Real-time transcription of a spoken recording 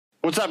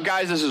What's up,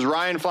 guys? This is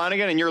Ryan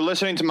Flanagan, and you're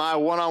listening to my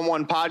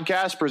one-on-one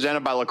podcast presented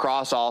by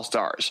Lacrosse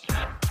All-Stars.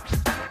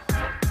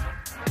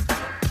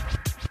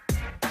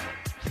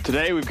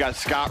 Today, we've got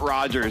Scott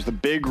Rogers, the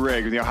big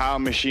rig of the Ohio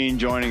Machine,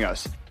 joining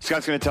us.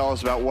 Scott's going to tell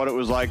us about what it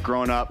was like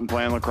growing up and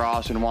playing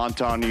lacrosse in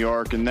Wantagh, New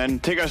York, and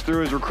then take us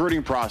through his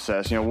recruiting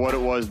process, what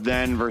it was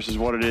then versus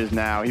what it is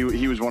now.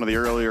 He was one of the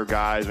earlier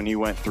guys when he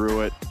went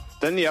through it.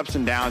 Then the ups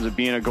and downs of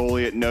being a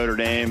goalie at Notre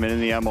Dame and in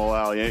the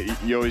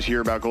MLL. You always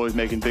hear about goalies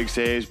making big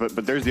saves, but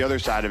there's the other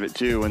side of it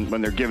too. And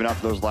when they're giving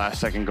up those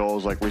last-second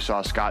goals, like we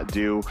saw Scott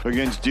do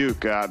against Duke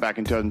back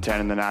in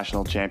 2010 in the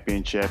national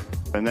championship.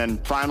 And then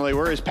finally,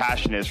 where his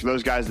passion is. For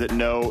those guys that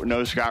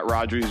know Scott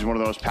Rogers, he's one of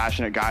the most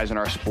passionate guys in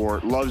our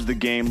sport. Loves the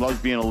game, loves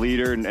being a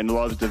leader, and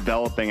loves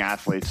developing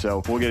athletes.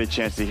 So we'll get a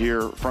chance to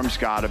hear from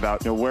Scott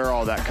about where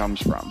all that comes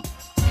from.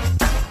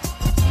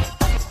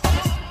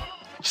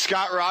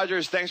 Scott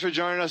Rogers, thanks for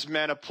joining us,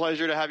 man. A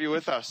pleasure to have you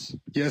with us.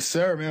 Yes,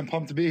 sir, man.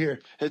 Pumped to be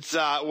here. It's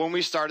when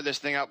we started this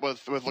thing up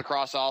with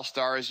Lacrosse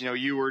All-Stars,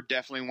 you were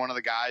definitely one of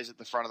the guys at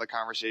the front of the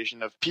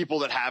conversation of people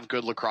that have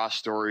good lacrosse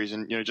stories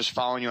and, just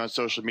following you on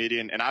social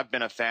media. And I've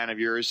been a fan of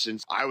yours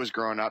since I was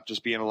growing up,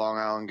 just being a Long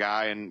Island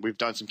guy. And we've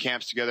done some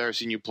camps together. I've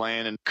seen you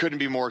playing and couldn't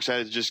be more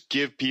excited to just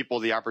give people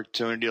the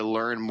opportunity to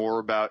learn more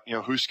about,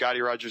 who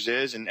Scotty Rogers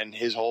is and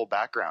his whole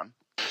background.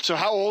 So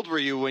how old were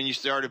you when you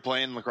started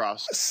playing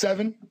lacrosse?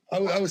 7. I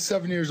was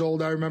 7 years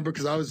old. I remember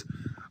because I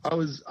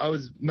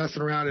was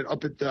messing around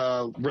up at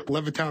the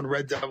Levittown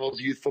Red Devils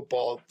youth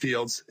football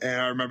fields,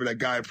 and I remember that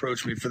guy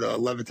approached me for the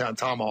Levittown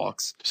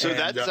Tomahawks. So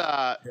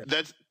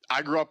that's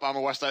I grew up. I'm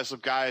a West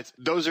Islip guy.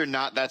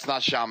 That's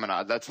not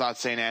Chaminade. That's not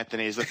St.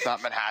 Anthony's. That's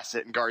not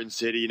Manhasset and Garden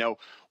City.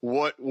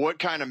 What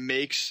kind of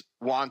makes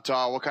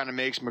Wantagh? What kind of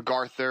makes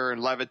MacArthur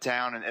and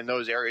Levittown and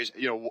those areas?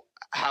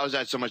 How is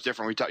that so much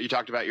different? You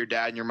talked about your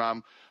dad and your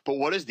mom, but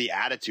what is the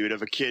attitude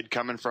of a kid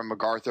coming from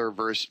MacArthur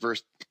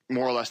versus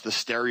more or less the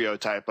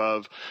stereotype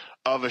of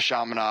a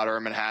Chaminade or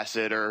a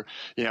Manhasset or,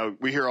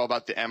 we hear all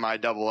about the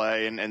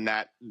MIAA and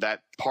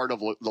that part of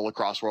the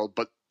lacrosse world,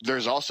 but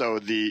there's also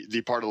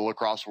the part of the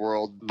lacrosse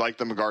world like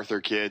the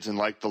MacArthur kids and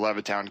like the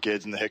Levittown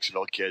kids and the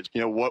Hicksville kids.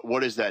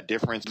 What is that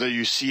difference that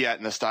you see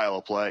in the style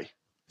of play?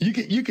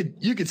 You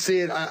could see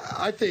it.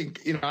 I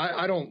think,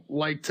 I don't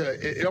like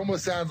to, it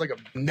almost sounds like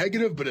a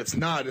negative, but it's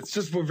not. It's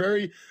just, we're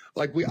very,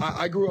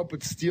 I grew up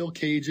with steel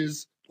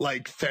cages,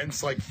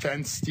 fence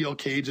steel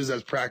cages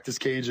as practice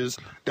cages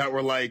that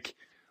were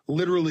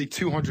literally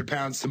 200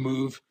 pounds to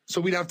move. So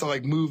we'd have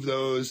to move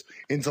those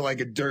into a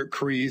dirt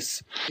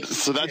crease.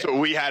 So that's what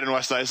we had in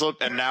West Islip,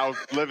 and now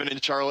living in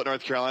Charlotte,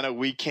 North Carolina,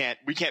 we can't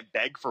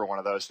beg for one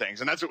of those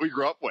things, and that's what we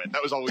grew up with.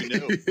 That was all we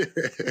knew.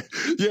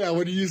 Yeah,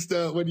 when you used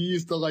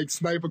to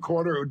snipe a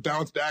corner, it would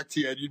bounce back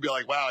to you, and you'd be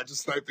like, "Wow, I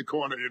just sniped the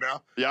corner,"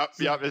 Yep.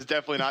 It's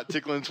definitely not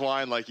tickling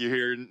twine like you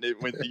hear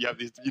when you have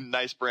these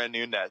nice brand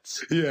new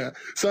nets. Yeah.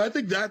 So I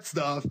think that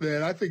stuff,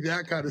 man. I think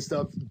that kind of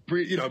stuff.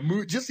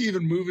 Just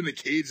even moving the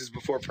cages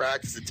before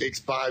practice, it takes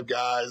 5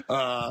 guys.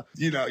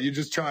 You're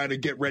just trying to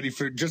get ready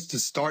just to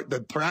start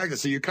the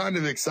practice. So you're kind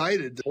of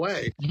excited to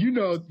play.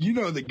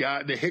 The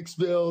guy, the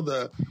Hicksville,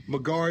 the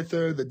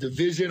MacArthur, the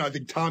Division. I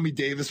think Tommy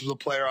Davis was a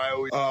player I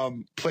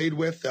always played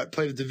with that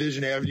played at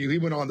Division Avenue. He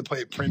went on to play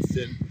at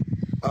Princeton.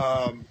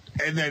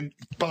 And then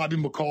Bobby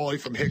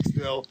McCauley from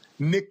Hicksville.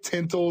 Nick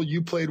Tintle,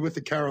 you played with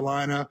at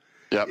Carolina.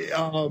 Yep.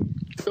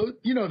 So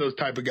those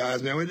type of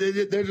guys, man.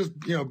 They're just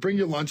bring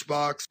your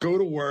lunchbox, go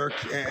to work,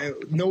 and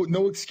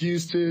no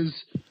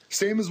excuses.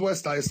 Same as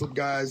West Islip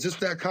guys, just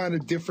that kind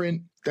of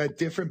different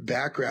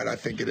background. I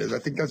think it is. I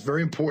think that's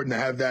very important to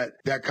have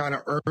that kind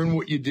of earn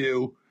what you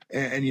do.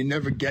 And you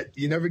never get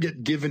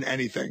given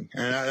anything,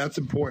 and that's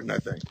important, I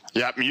think.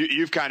 Yeah,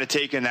 you've kind of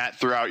taken that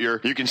throughout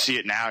you can see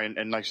it now,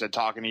 and like I said,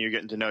 talking to you,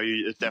 getting to know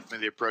you, it's definitely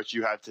the approach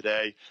you have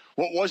today.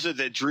 What was it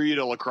that drew you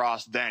to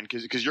lacrosse then?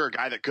 Because you're a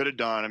guy that could have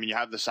done. You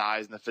have the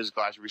size and the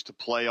physical attributes to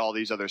play all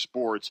these other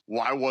sports.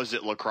 Why was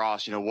it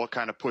lacrosse? What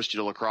kind of pushed you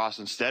to lacrosse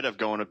instead of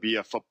going to be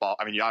a football?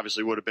 You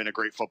obviously would have been a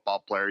great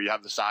football player. You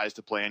have the size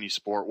to play any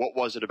sport. What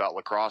was it about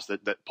lacrosse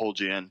that pulled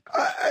you in?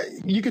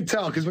 You could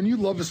tell, because when you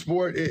love a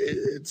sport,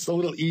 it's a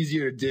little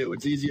easier to do.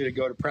 It's easier to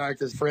go to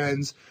practice,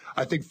 friends.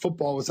 I think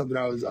football was something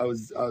I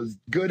was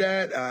good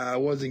at. I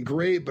wasn't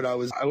great, but I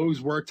always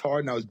worked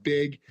hard, and I was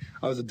big.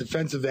 I was a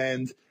defensive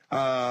end.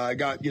 I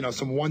got,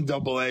 some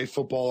 1AA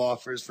football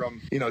offers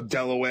from,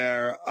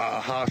 Delaware,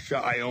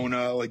 Hofstra,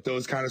 Iona,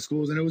 those kind of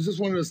schools. And it was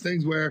just one of those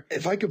things where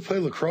if I could play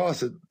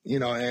lacrosse,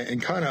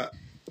 and kind of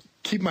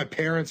keep my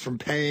parents from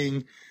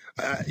paying,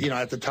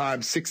 at the time,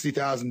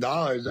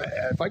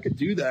 $60,000, if I could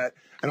do that.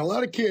 And a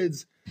lot of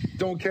kids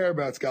don't care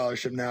about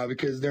scholarship now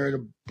because they're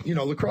in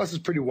lacrosse is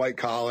pretty white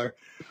collar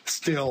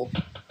still.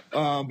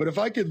 But if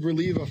I could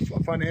relieve a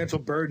financial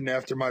burden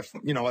after my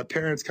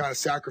parents kind of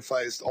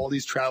sacrificed all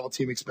these travel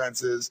team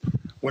expenses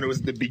when it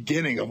was the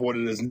beginning of what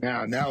it is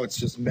now. Now it's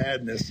just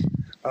madness.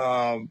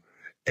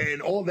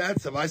 And all that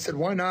stuff. I said,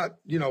 why not,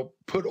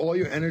 put all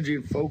your energy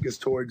and focus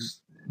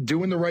towards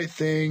doing the right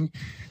thing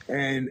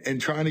and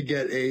trying to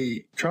get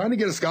a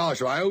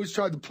scholarship. I always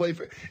tried to play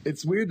for.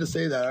 It's weird to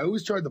say that. I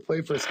always tried to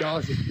play for a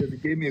scholarship because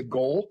it gave me a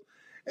goal.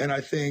 And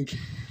I think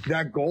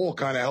that goal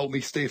kind of helped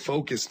me stay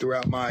focused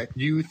throughout my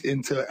youth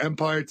into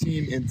Empire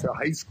team, into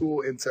high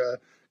school, into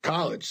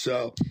college.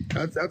 So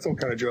that's what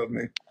kind of drove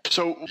me.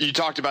 So you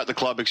talked about the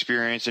club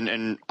experience,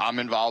 and I'm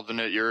involved in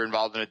it. You're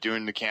involved in it,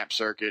 doing the camp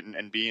circuit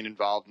and being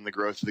involved in the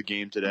growth of the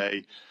game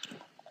today.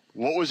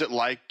 What was it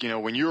like,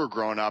 when you were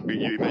growing up?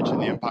 You mentioned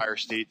the Empire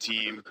State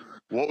team.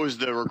 What was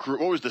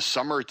the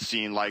summer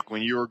scene like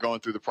when you were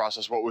going through the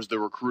process? What was the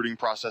recruiting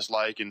process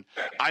like? And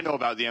I know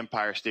about the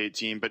Empire State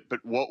team, but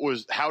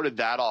how did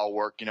that all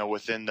work,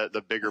 within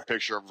the bigger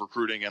picture of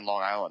recruiting in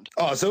Long Island?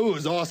 Oh, so it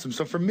was awesome.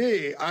 So for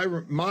me,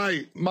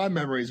 my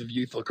memories of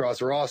youth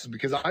lacrosse are awesome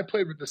because I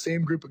played with the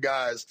same group of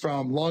guys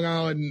from Long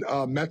Island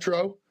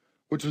Metro,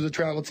 which was a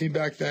travel team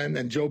back then,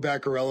 and Joe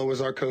Baccarella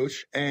was our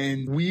coach.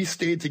 And we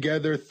stayed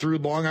together through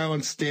Long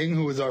Island Sting,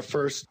 who was our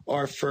first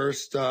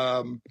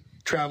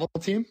travel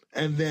team.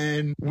 And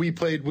then we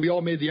all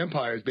made the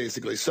Empires,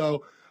 basically.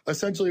 So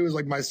essentially it was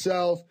like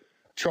myself,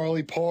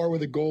 Charlie Parr were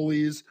the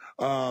goalies,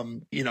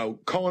 Colin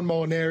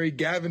Molinari,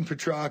 Gavin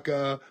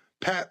Petrarca,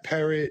 Pat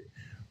Parrott,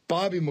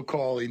 Bobby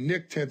McCauley,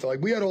 Nick Tinta. Like,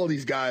 we had all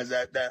these guys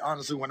that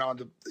honestly went on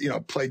to,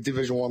 play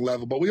Division I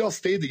level, but we all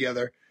stayed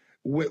together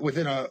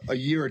within a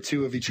year or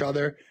two of each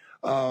other.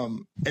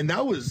 And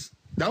that was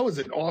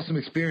an awesome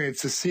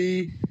experience to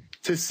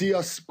see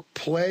us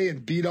play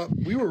and beat up.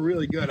 We were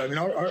really good. I mean,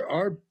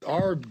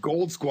 our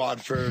gold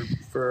squad for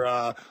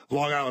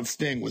Long Island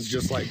Sting was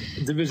just like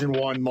Division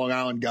I Long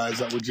Island guys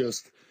that were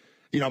just,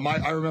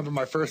 I remember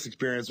my first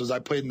experience was I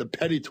played in the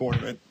Petty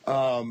tournament,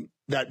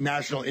 that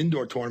national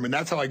indoor tournament.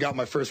 That's how I got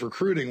my first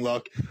recruiting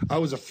look. I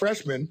was a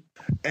freshman,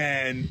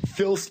 and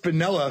Phil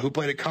Spinella, who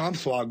played at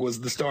Comswag, was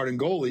the starting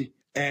goalie.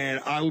 And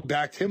I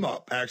backed him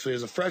up actually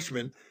as a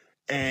freshman,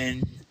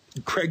 and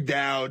Craig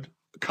Dowd,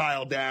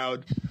 Kyle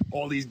Dowd,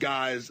 all these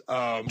guys,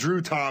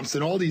 Drew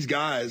Thompson, all these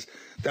guys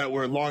that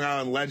were Long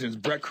Island legends,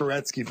 Brett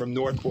Koretsky from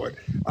Northport.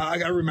 I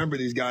remember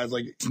these guys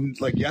like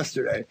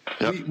yesterday.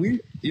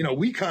 Yep.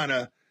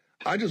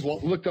 I just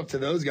looked up to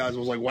those guys and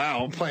was like,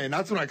 wow, I'm playing.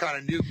 That's when I kind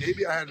of knew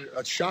maybe I had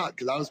a shot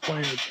because I was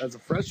playing as a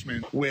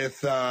freshman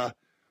with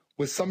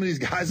some of these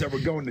guys that were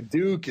going to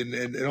Duke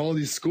and all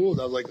these schools.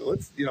 I was like,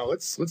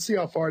 let's see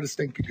how far this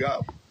thing could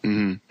go.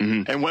 Mm-hmm,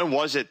 mm-hmm. And when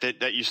was it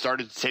that you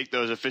started to take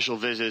those official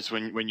visits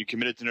when you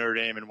committed to Notre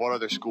Dame, and what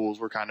other schools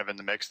were kind of in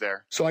the mix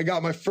there? So I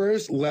got my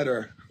first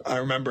letter. I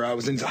remember I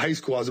was in high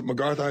school. I was at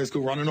MacArthur High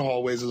School running the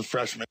hallways as a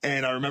freshman.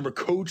 And I remember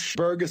Coach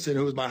Bergeson,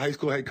 who was my high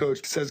school head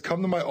coach, says,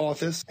 come to my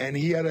office. And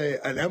he had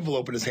an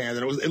envelope in his hand.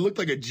 And it looked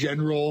like a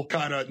general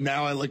kind of,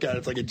 now I look at it,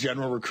 it's like a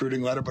general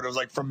recruiting letter, but it was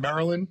like from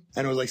Maryland.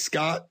 And it was like,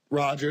 Scott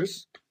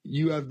Rogers,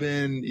 you have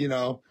been,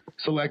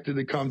 selected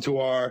to come to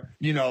our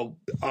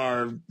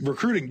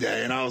recruiting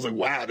day. And I was like,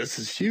 wow, this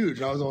is huge.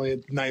 And I was only a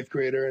ninth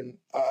grader, and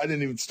I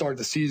didn't even start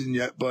the season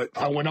yet. But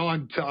I went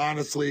on to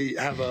honestly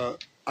have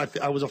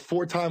I was a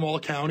 4-time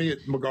All-County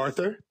at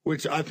MacArthur,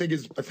 which I think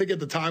at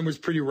the time was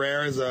pretty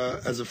rare as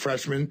a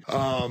freshman.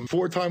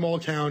 4-time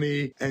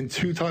All-County and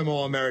 2-time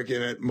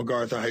All-American at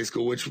MacArthur High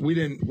School, which we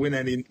didn't win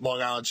any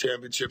Long Island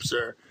championships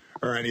or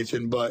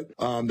anything, but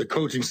the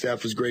coaching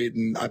staff was great.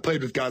 And I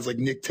played with guys like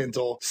Nick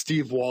Tintle,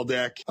 Steve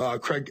Waldeck,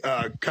 Craig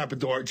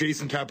Capadoro,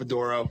 Jason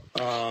Capadoro.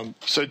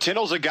 So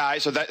Tintle's a guy,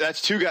 so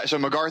that's two guys. So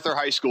MacArthur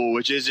High School,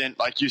 which isn't,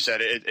 like you said,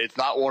 it's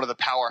not one of the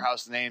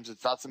powerhouse names.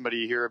 It's not somebody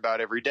you hear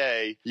about every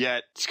day.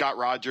 Yet Scott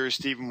Rogers,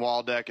 Stephen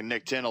Waldeck, and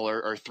Nick Tintle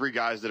are three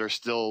guys that are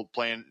still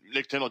playing.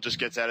 Nick Tintle just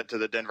gets added to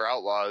the Denver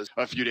Outlaws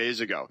a few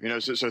days ago.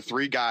 So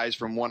three guys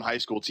from one high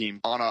school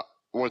team on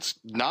what's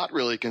not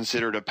really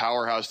considered a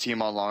powerhouse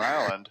team on Long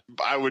Island.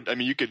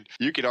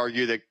 You could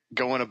argue that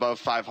going above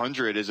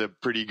 500 is a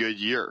pretty good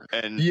year.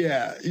 And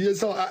yeah.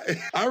 So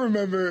I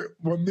remember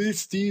when me,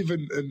 Steve,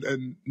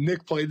 and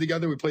Nick played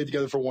together. We played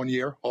together for 1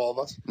 year, all of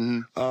us.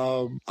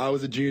 Mm-hmm. I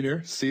was a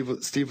junior. Steve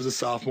was a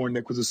sophomore.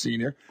 Nick was a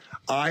senior.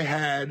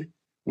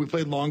 We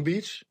played Long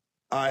Beach.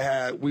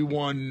 We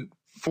won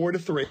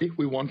 4-3.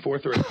 We won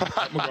 4-3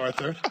 at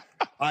MacArthur.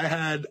 I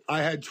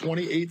had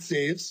 28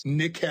 saves.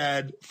 Nick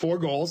had 4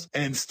 goals,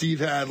 and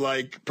Steve had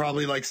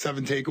probably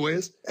 7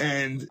 takeaways.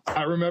 And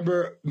I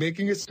remember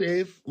making a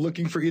save,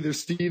 looking for either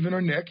Steven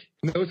or Nick.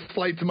 No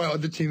slight to my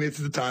other teammates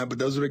at the time, but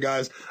those were the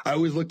guys. I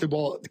always looked at the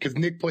ball because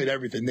Nick played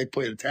everything. Nick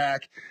played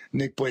attack.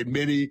 Nick played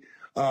midi,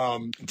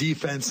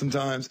 defense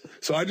sometimes.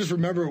 So I just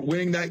remember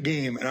winning that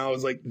game, and I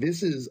was like,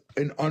 this is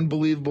an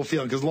unbelievable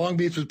feeling because Long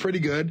Beach was pretty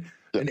good,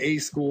 an A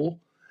school.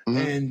 Mm-hmm.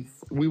 And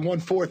we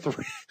won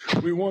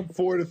 4-3. We won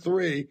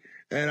 4-3.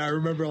 And I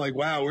remember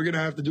wow, we're going to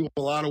have to do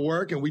a lot of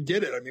work. And we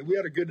did it. I mean,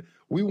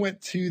 we went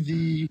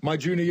to my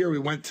junior year, we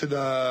went to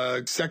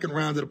the second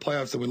round of the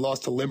playoffs, and we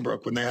lost to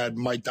Lynbrook when they had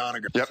Mike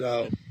Doniger. Yep.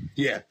 So,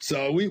 yeah.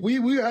 So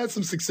we had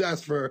some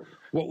success for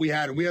what we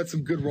had. And we had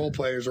some good role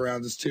players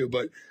around us too.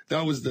 But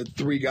that was the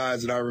 3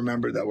 guys that I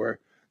remember that were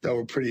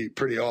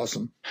pretty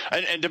awesome.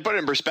 And to put it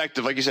in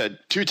perspective, like you said,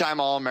 2-time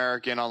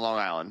All-American on Long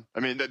Island. I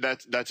mean,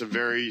 that's a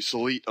very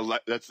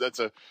select. That's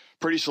a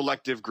pretty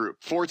selective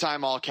group.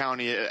 4-time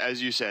All-County,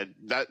 as you said,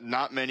 that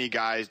not many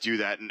guys do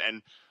that.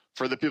 And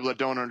for the people that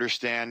don't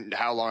understand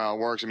how Long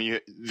Island works, I mean,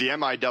 the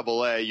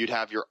MIAA, you'd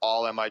have your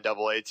all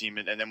MIAA team,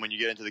 and then when you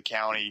get into the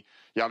county,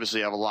 you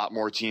obviously have a lot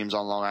more teams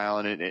on Long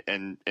Island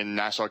and in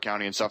Nassau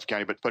County and Suffolk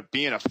County. But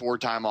being a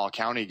 4-time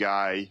All-County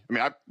guy, I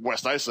mean,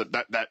 West Islip,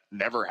 that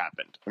never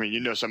happened. I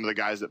mean, some of the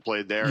guys that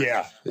played there.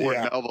 Or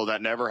in Melville,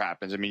 that never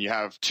happens. I mean, you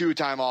have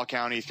 2-time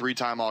All-County,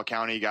 3-time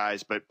All-County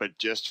guys, but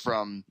just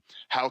from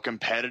how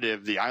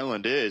competitive the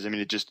island is, I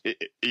mean,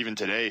 it even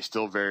today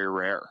still very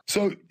rare.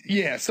 So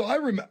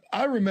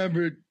I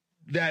remember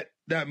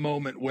that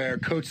moment where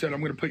coach said,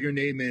 I'm going to put your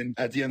name in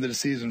at the end of the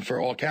season for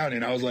All County.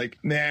 And I was like,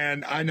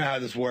 man, I know how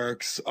this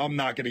works. I'm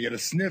not going to get a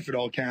sniff at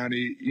All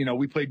County.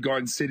 We played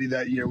Garden City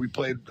that year. We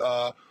played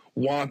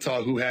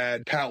Wantagh, who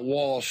had Pat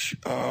Walsh,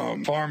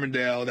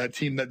 Farmingdale, that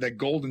team, that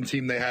golden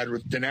team they had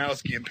with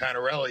Danowski and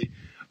Panarelli.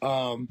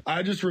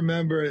 I just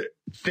remember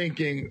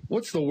thinking,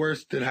 what's the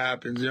worst that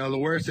happens? The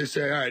worst, they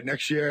say, all right,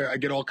 next year I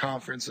get all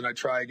conference and I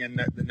try again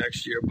the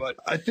next year. But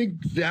I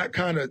think that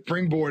kind of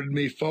springboarded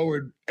me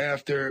forward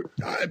after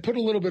I put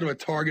a little bit of a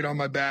target on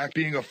my back,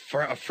 being a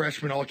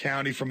freshman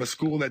All-County from a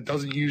school that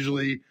doesn't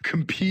usually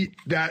compete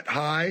that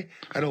high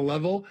at a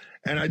level.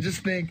 And I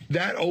just think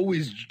that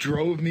always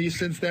drove me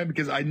since then,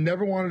 because I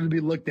never wanted to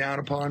be looked down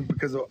upon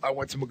because I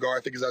went to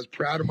MacArthur, because I was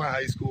proud of my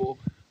high school.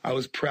 I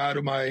was proud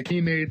of my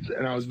teammates,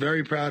 and I was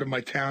very proud of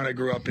my town I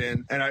grew up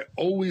in. And I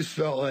always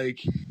felt like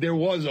there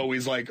was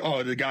always like,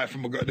 oh, the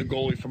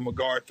goalie from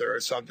MacArthur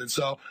or something.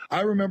 So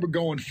I remember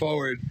going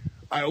forward,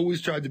 I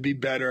always tried to be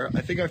better.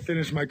 I think I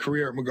finished my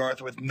career at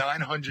MacArthur with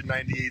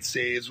 998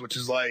 saves, which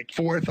is like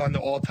 4th on the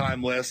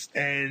all-time list.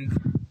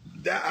 And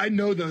I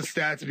know those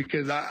stats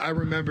because I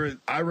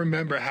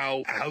remember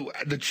how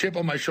the chip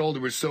on my shoulder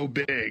was so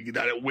big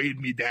that it weighed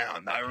me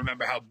down. I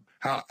remember how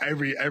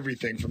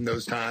everything from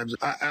those times.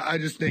 I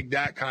just think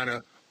that kind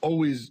of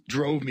always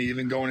drove me,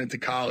 even going into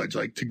college,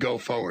 like to go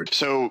forward.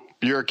 So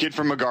you're a kid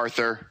from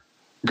MacArthur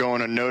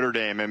going to Notre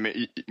Dame. I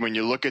mean, when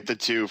you look at the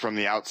two from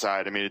the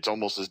outside, I mean, it's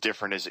almost as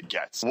different as it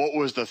gets. What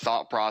was the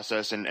thought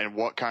process and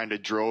what kind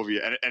of drove you?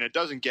 And it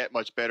doesn't get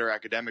much better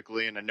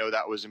academically, and I know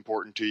that was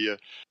important to you.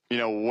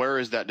 Where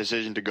is that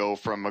decision to go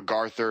from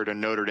MacArthur to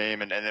Notre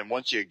Dame? And then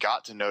once you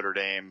got to Notre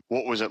Dame,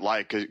 what was it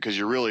like? Because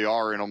you really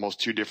are in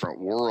almost two different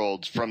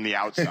worlds from the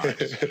outside.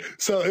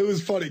 So it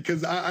was funny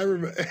because I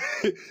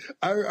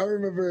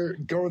remember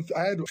going.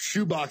 I had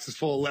shoe boxes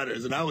full of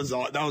letters, and that was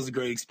a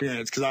great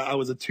experience because I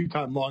was a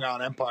 2-time Long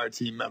Island Empire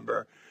team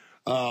member.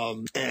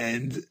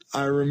 And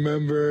I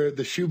remember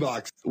the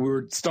shoebox. We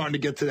were starting to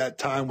get to that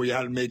time where you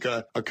had to make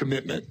a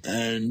commitment.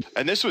 And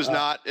this was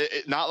not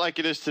like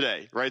it is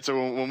today, right? So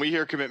when we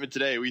hear commitment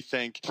today, we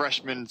think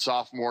freshman,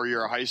 sophomore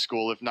year of high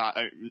school, if not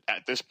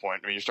at this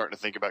point. I mean, you're starting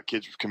to think about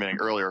kids committing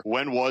earlier.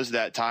 When was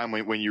that time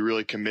when you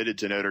really committed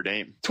to Notre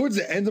Dame? Towards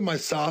the end of my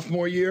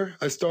sophomore year,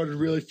 I started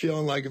really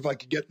feeling like if I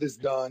could get this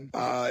done,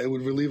 it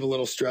would relieve a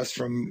little stress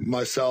from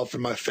myself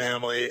and my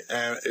family.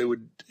 And it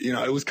would,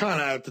 it was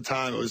kind of at the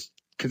time, it was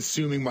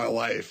consuming my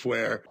life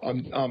where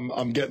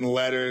I'm getting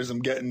letters. I'm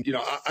getting,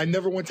 I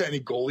never went to any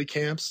goalie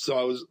camps. So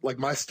I was like,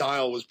 my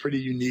style was pretty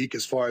unique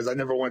as far as I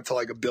never went to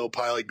like a Bill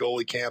Pilot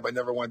goalie camp. I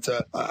never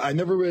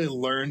really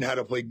learned how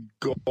to play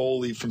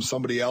goalie from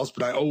somebody else,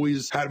 but I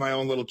always had my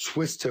own little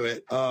twist to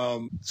it.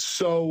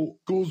 So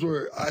schools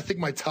were, I think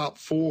my top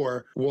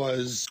 4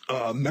 was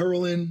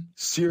Maryland,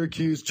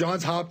 Syracuse,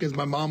 Johns Hopkins.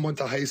 My mom went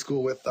to high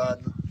school with the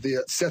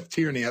Seth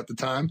Tierney at the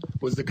time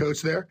was the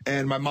coach there.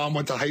 And my mom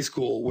went to high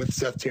school with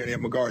Seth Tierney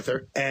at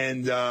MacArthur.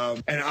 And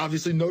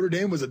obviously Notre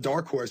Dame was a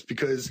dark horse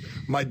because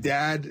my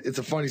dad, it's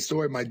a funny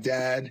story. My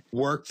dad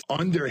worked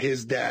under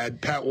his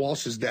dad, Pat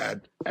Walsh's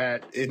dad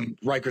in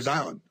Rikers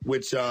Island,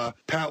 which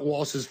Pat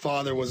Walsh's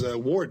father was a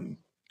warden.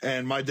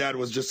 And my dad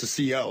was just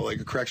a CO, like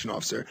a correction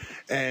officer.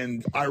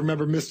 And I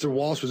remember Mr.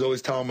 Walsh was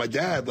always telling my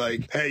dad,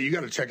 like, hey, you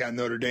got to check out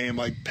Notre Dame.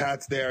 Like,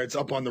 Pat's there. It's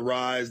up on the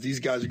rise. These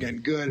guys are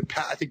getting good.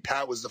 I think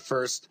Pat was the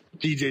first.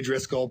 DJ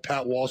Driscoll,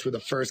 Pat Walsh were the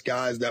first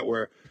guys that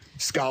were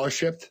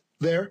scholarshiped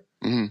there.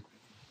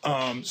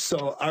 Mm-hmm.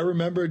 So I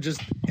remember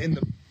just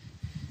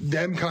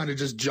them kind of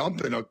just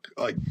jumping,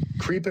 like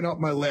creeping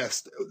up my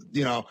list,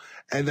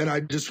 and then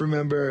I just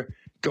remember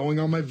going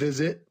on my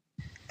visit.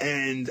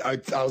 And I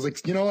was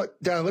like, you know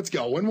what, Dad, let's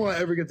go. When will I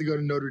ever get to go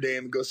to Notre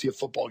Dame and go see a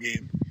football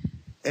game?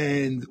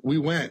 And we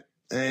went.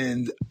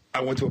 And I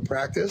went to a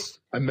practice.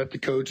 I met the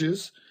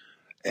coaches.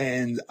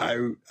 And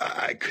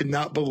I could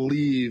not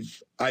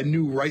believe, I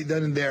knew right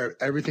then and there,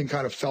 everything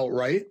kind of felt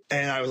right.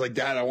 And I was like,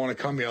 Dad, I want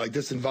to come here. Like,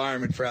 this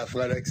environment for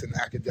athletics and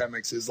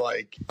academics is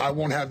like, I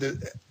won't have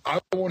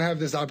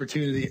this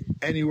opportunity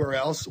anywhere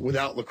else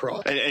without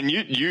lacrosse. And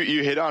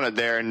you hit on it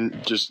there,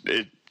 and just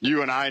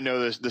you and I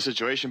know the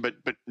situation, but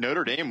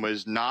Notre Dame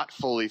was not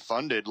fully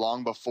funded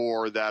long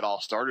before that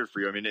all started for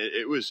you. I mean,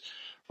 it was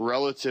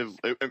relative.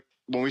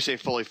 when we say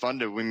fully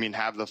funded, we mean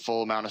have the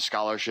full amount of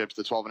scholarships,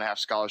 the 12.5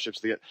 scholarships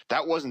to get.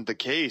 That wasn't the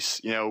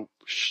case,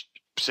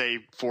 say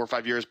 4 or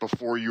 5 years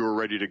before you were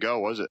ready to go,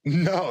 was it?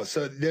 No.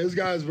 So those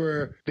guys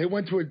they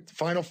went to a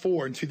Final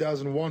Four in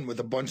 2001 with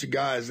a bunch of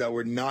guys that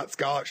were not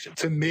scholarship.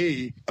 To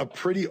me, a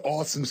pretty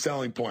awesome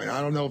selling point. I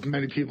don't know if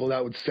many people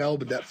that would sell,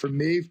 but that for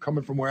me,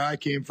 coming from where I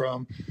came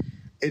from,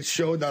 it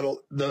showed that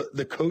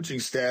the coaching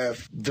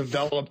staff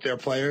developed their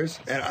players.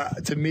 And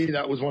to me,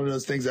 that was one of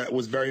those things that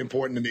was very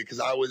important to me because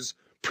I was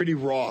pretty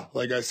raw,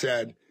 like I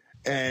said.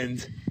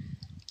 And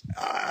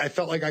I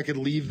felt like I could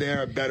leave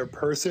there a better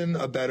person,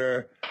 a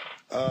better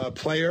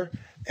player.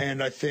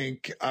 And I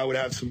think I would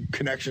have some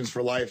connections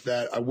for life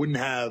that I wouldn't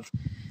have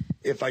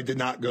if I did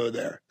not go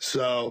there.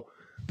 So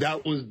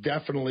that was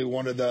definitely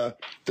one of the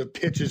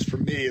pitches for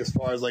me as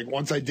far as like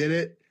once I did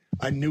it,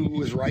 I knew it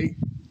was right.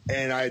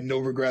 And I had no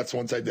regrets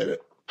once I did it.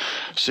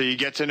 So you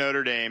get to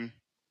Notre Dame.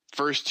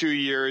 First 2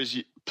 years,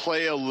 you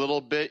play a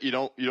little bit. You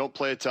don't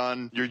play a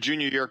ton. Your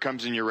junior year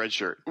comes in your red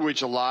shirt,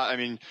 which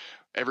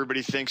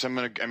everybody thinks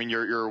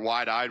you're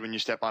wide-eyed when you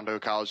step onto a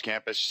college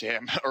campus,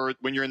 or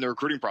when you're in the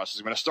recruiting process.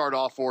 I'm going to start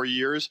all 4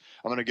 years.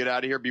 I'm going to get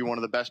out of here, be one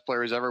of the best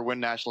players ever, win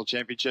national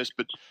championships.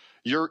 But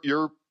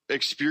your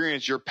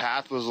experience, your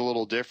path was a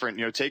little different.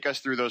 Take us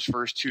through those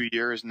first 2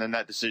 years and then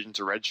that decision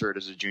to redshirt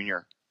as a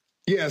junior.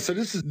 Yeah, so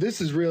this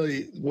is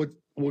really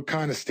what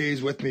kind of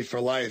stays with me for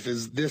life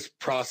is this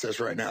process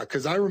right now.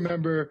 Because I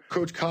remember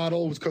Coach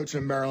Cottle was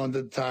coaching in Maryland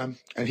at the time,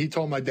 and he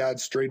told my dad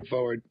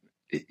straightforward,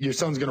 your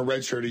son's going to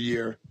redshirt a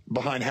year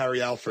behind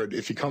Harry Alford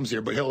if he comes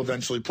here, but he'll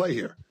eventually play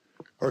here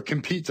or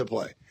compete to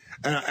play.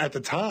 And at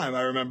the time,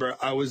 I remember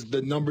I was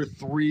the number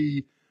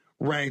 3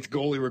 ranked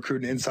goalie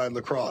recruit in inside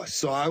lacrosse.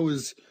 So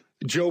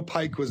Joe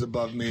Pike was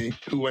above me,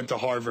 who went to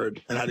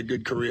Harvard and had a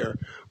good career.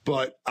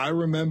 But I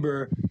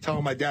remember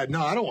telling my dad,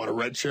 no, I don't want a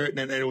red shirt.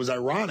 And it was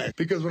ironic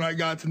because when I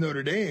got to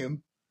Notre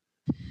Dame,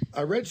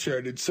 I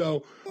redshirted.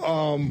 So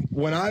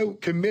when I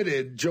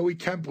committed, Joey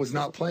Kemp was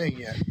not playing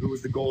yet, who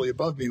was the goalie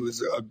above me.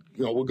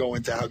 We'll go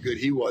into how good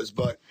he was.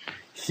 But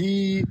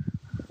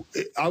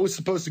I was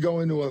supposed to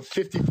go into a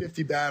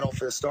 50-50 battle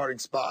for a starting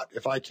spot.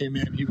 If I came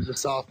in, he was a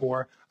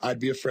sophomore, I'd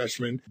be a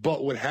freshman.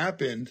 But what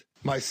happened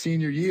my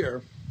senior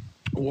year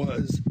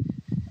was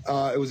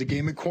it was a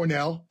game at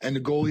Cornell, and the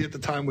goalie at the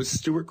time was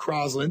Stuart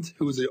Crosland,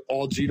 who was an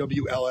all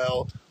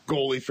GWLL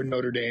goalie for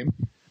Notre Dame.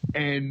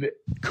 And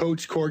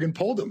Coach Corrigan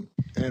pulled him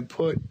and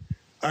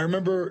I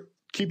remember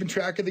keeping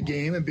track of the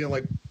game and being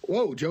like,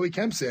 whoa, Joey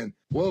Kemp's in.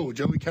 Whoa,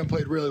 Joey Kemp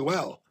played really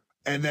well.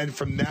 And then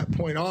from that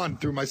point on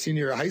through my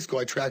senior year of high school,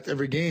 I tracked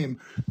every game.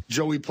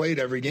 Joey played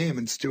every game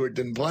and Stuart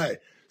didn't play.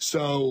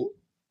 So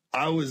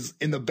I was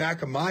in the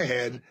back of my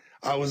head,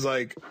 I was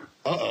like,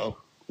 uh-oh,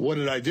 what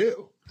did I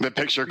do? The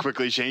picture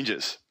quickly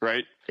changes,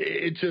 right?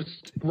 It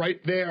just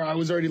right there, I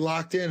was already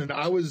locked in. And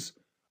I was,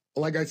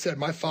 like I said,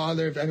 my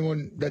father, if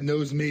anyone that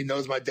knows me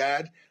knows my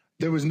dad,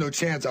 there was no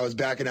chance I was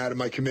backing out of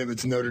my commitment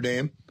to Notre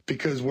Dame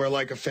because we're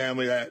like a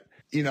family that,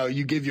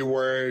 you give your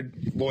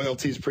word.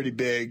 Loyalty is pretty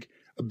big,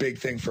 a big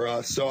thing for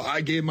us. So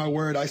I gave my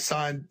word. I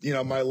signed,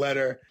 my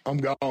letter. I'm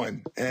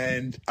going.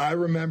 And I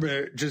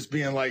remember just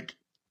being like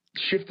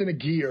shifting a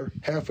gear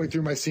halfway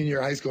through my senior year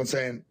of high school and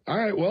saying, all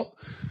right, well,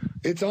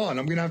 it's on.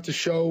 I'm going to have to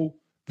show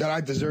that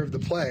I deserve to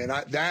play. And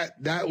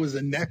that was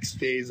the next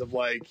phase of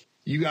like,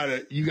 you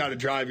gotta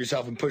drive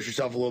yourself and push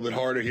yourself a little bit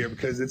harder here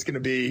because it's going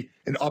to be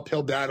an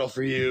uphill battle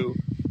for you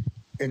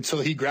until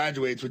he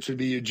graduates, which would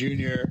be your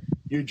junior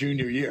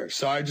year.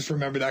 So I just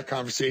remember that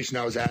conversation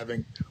I was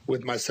having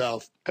with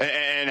myself.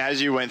 And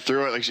as you went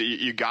through it, like so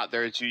you got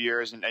there 2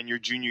 years and your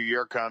junior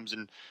year comes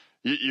and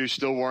you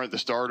still weren't the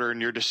starter,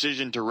 and your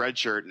decision to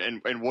redshirt,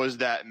 and was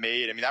that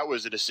made? I mean, that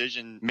was a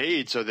decision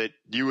made so that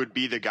you would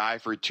be the guy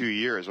for 2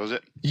 years, was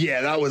it? Yeah,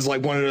 that was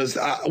like one of those.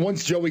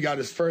 Once Joey got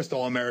his first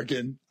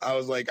All-American, I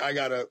was like, I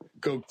gotta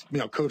go.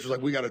 Coach was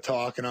like, we gotta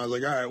talk, and I was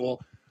like, all right,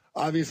 well,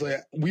 obviously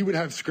we would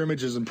have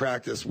scrimmages in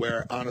practice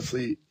where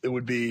honestly it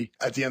would be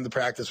at the end of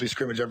practice we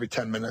scrimmage every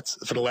 10 minutes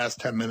for the last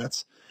 10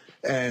 minutes,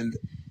 and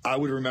I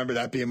would remember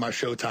that being my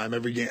showtime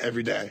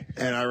every day,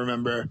 and I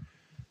remember.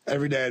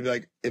 Every day I'd be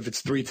like, if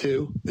it's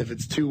 3-2, if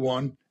it's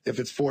 2-1, if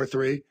it's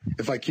 4-3,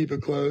 if I keep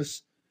it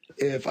close,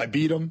 if I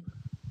beat him,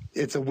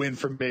 it's a win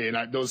for me.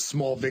 And those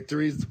small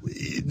victories,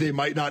 they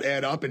might not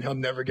add up and he'll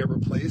never get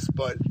replaced,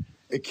 but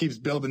it keeps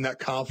building that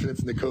confidence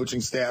in the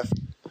coaching staff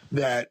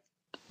that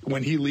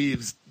when he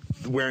leaves,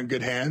 we're in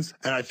good hands.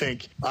 And I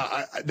think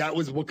that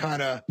was what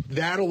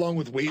that along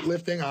with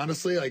weightlifting,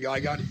 honestly, like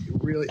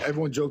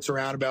everyone jokes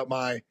around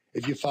about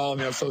if you follow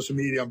me on social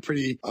media, I'm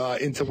pretty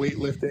into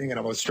weightlifting and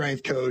I'm a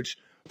strength coach.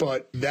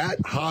 But that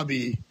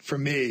hobby for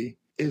me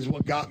is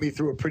what got me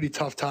through a pretty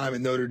tough time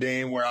at Notre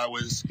Dame where I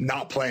was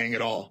not playing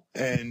at all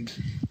and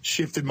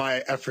shifted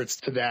my efforts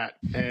to that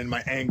and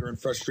my anger and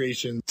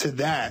frustration to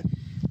that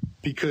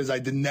because I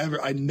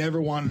never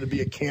wanted to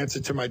be a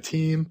cancer to my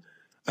team.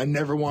 I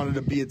never wanted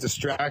to be a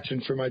distraction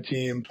for my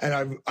team.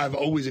 And I've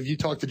always, if you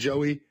talk to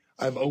Joey,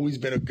 I've always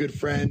been a good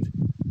friend.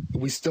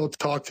 We still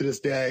talk to this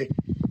day.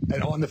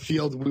 And on the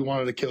field, we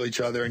wanted to kill each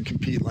other and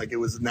compete like it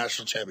was a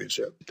national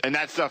championship. And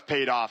that stuff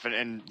paid off.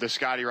 And the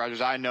Scotty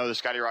Rogers, I know the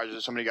Scotty Rogers,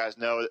 as so many guys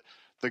know,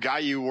 the guy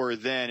you were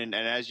then, and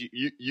as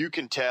you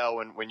can tell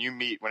when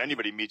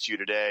anybody meets you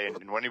today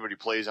and when anybody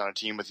plays on a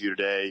team with you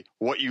today,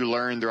 what you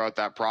learned throughout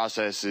that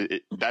process,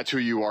 that's who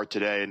you are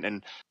today.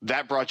 And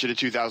that brought you to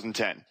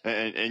 2010.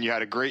 And you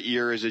had a great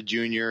year as a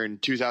junior. In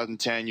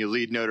 2010, you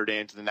lead Notre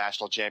Dame to the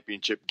national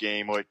championship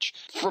game, which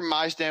from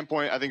my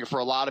standpoint, I think for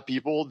a lot of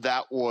people,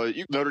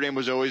 Notre Dame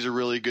was always a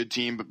really good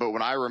team. But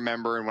when I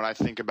remember and when I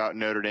think about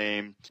Notre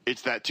Dame,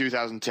 it's that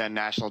 2010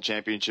 national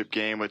championship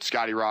game with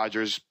Scotty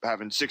Rogers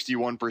having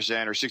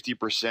 61% or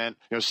 60%,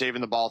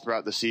 saving the ball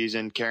throughout the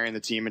season, carrying the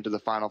team into the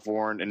Final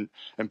Four and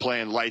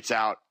playing lights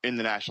out in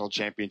the national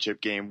championship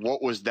game.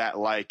 What was that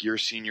like your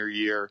senior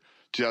year,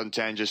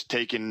 2010, just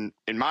taking,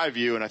 in my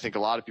view, and I think a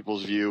lot of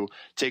people's view,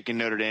 taking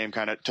Notre Dame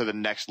kind of to the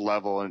next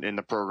level in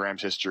the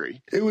program's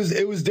history? It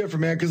was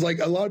different, man, because like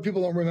a lot of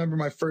people don't remember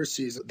my first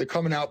season. The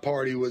coming out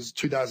party was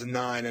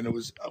 2009, and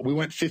we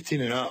went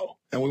 15-0,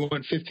 and we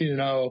went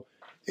 15-0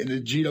 in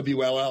the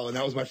GWLL, and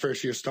that was my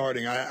first year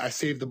starting. I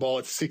saved the ball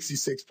at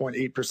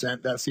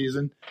 66.8% that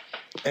season,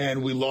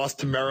 and we lost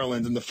to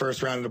Maryland in the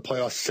first round of the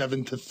playoffs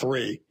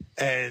 7-3.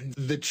 And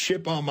the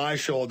chip on my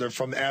shoulder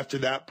from after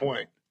that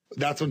point,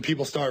 that's when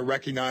people started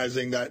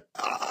recognizing that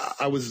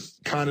I was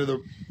kind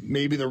of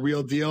maybe the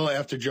real deal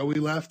after Joey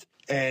left.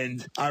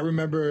 And I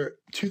remember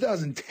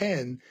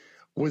 2010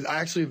 was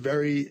actually a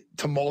very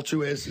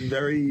tumultuous and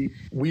very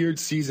weird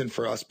season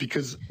for us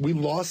because we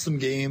lost some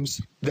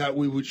games that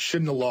we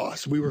shouldn't have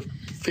lost. We were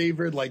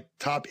favored like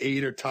top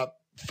 8 or top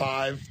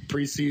 5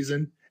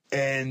 preseason,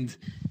 and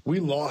we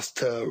lost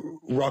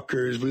to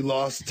Rutgers. We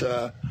lost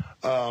to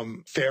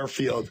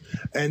Fairfield,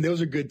 and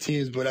those are good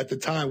teams. But at the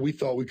time, we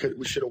thought we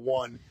should have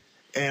won.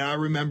 And I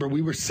remember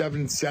we were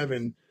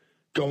 7-7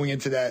 going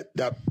into that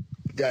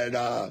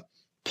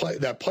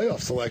playoff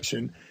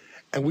selection.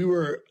 And we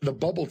were the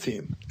bubble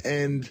team.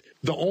 And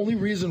the only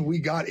reason we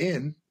got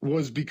in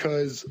was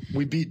because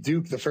we beat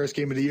Duke the first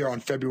game of the year on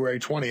February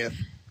 20th,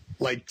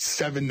 like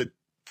 7-3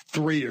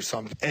 or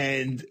something.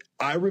 And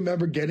I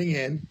remember getting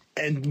in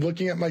and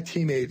looking at my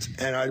teammates,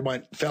 and I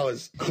went,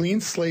 fellas,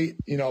 clean slate,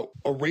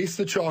 erase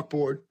the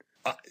chalkboard.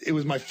 It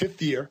was my 5th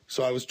year,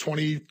 so I was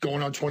 20,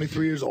 going on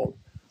 23 years old.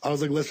 I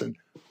was like, listen,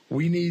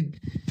 we need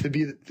to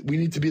be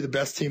the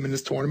best team in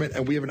this tournament,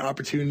 and we have an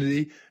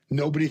opportunity.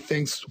 Nobody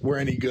thinks we're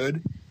any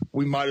good.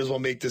 We might as well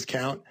make this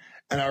count.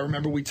 And I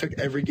remember we took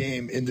every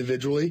game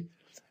individually,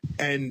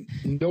 and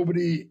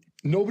nobody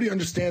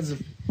understands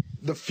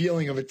the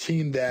feeling of a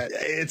team that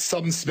it's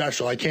something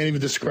special. I can't even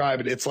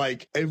describe it. It's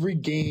like every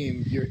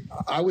game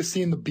I was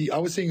seeing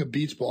a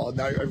beach ball.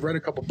 Now I've read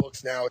a couple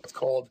books now. It's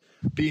called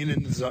Being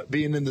in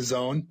the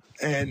Zone.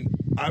 And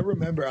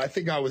I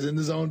think I was in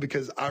the zone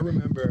because I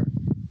remember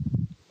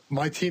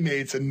my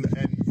teammates and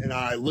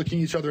I looking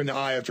each other in the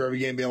eye after every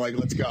game being like,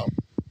 let's go.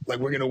 Like,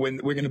 we're going to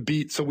win. We're going to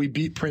beat. So we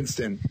beat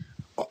Princeton,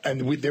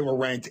 and they were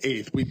ranked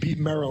 8th. We beat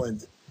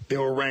Maryland. They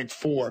were ranked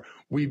 4.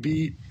 We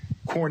beat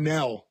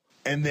Cornell,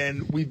 and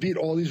then we beat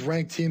all these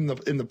ranked teams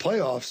in the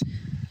playoffs.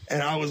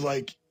 And I was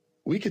like,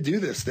 we could do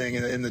this thing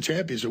in the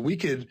championship. We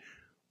could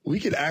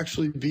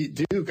actually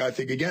beat Duke, I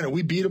think, again. And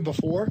we beat them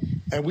before,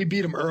 and we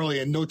beat them early.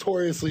 And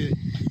notoriously,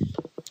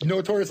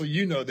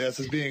 you know this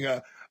as being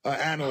an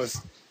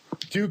analyst,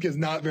 Duke is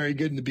not very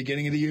good in the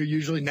beginning of the year.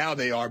 Usually now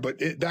they are, but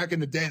back in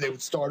the day, they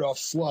would start off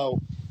slow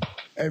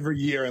every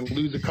year and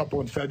lose a couple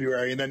in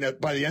February. And then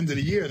by the end of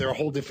the year, they're a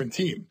whole different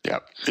team.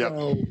 Yep.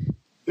 So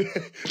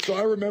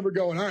I remember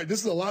going, all right, this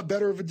is a lot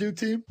better of a Duke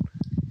team,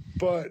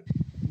 but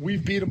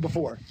we've beat them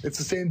before. It's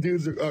the same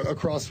dudes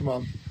across from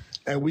them,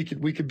 and we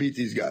could beat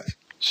these guys.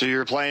 So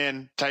you're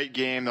playing tight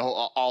game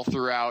all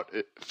throughout,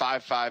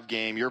 5-5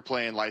 game. You're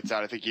playing lights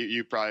out. I think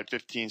you probably had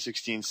 15,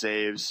 16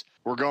 saves.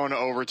 We're going to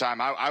overtime.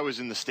 I was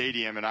in the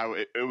stadium, and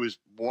it was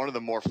one of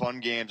the more fun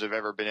games I've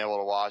ever been able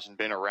to watch and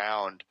been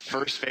around.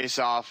 First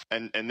face-off,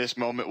 and this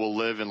moment will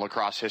live in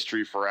lacrosse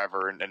history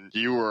forever, and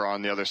you were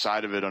on the other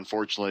side of it,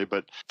 unfortunately.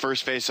 But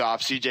first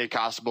face-off, C.J.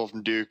 Costable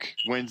from Duke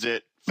wins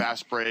it,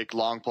 fast break,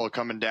 long pull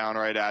coming down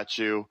right at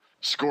you.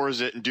 Scores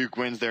it, and Duke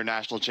wins their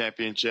national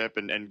championship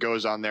and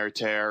goes on their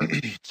tear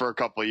for a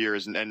couple of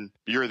years, and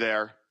you're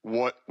there.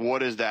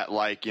 What is that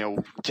like?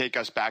 Take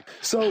us back.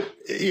 So,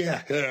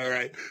 yeah, all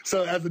right.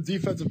 So as a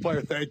defensive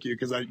player, thank you,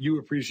 because you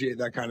appreciate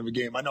that kind of a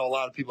game. I know a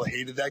lot of people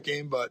hated that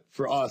game, but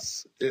for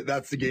us,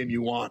 that's the game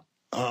you want.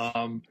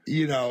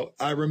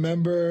 I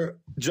remember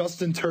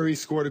Justin Turry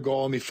scored a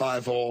goal on me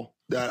 5-hole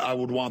that I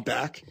would want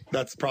back.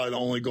 That's probably the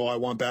only goal I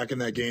want back in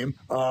that game.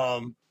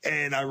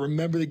 And I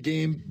remember the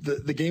game.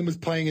 The game was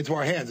playing into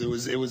our hands. It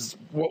was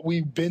what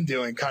we've been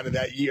doing kind of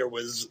that year,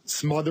 was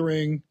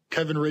smothering.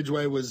 Kevin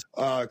Ridgway was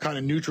kind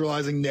of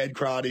neutralizing Ned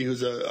Crotty,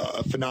 who's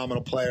a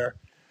phenomenal player,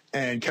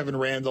 and Kevin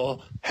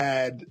Randall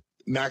had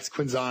Max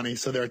Quinzani,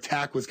 so their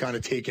attack was kind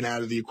of taken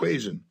out of the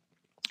equation.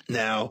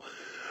 Now,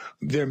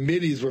 their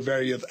middies were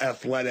very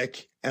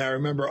athletic, and I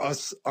remember our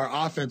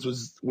offense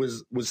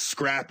was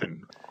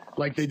scrapping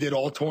like they did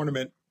all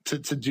tournament to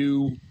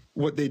do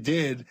what they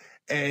did.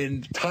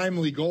 and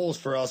timely goals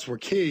for us were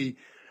key.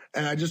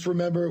 And I just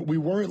remember we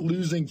weren't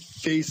losing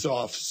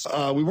face-offs.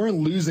 We weren't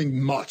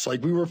losing much.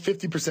 Like, we were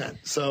 50%.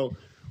 So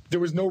there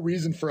was no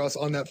reason for us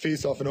on that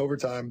face-off in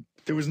overtime.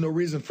 There was no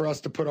reason for us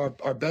to put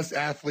our best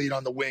athlete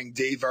on the wing,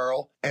 Dave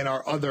Earl, and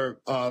our other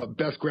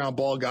best ground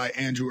ball guy,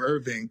 Andrew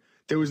Irving.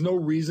 There was no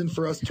reason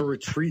for us to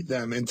retreat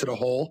them into the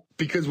hole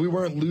because we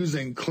weren't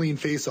losing clean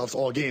faceoffs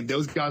all game.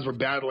 Those guys were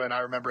battling. I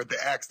remember at the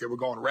X, they were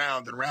going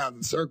round and round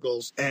in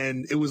circles,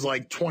 and it was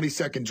like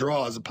 20-second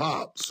draws a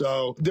pop.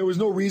 So there was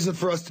no reason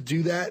for us to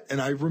do that.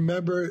 And I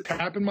remember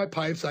tapping my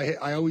pipes.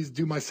 I always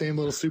do my same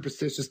little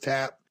superstitious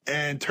tap.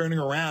 And turning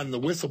around and the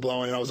whistle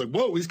blowing, and I was like,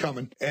 whoa, he's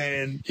coming.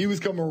 And he was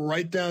coming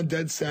right down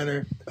dead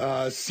center.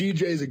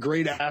 CJ is a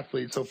great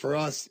athlete. So for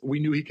us, we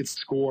knew he could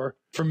score.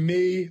 For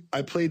me,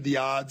 I played the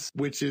odds,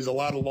 which is a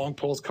lot of long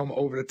poles come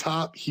over the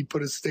top. He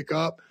put his stick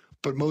up,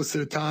 but most of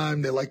the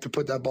time they like to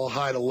put that ball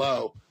high to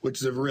low, which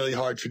is a really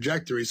hard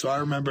trajectory. So I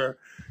remember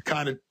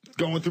kind of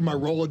going through my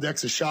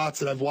Rolodex of shots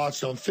that I've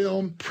watched on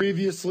film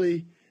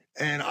previously,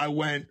 and I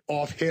went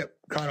off hip,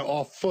 kind of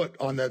off foot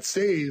on that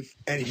save,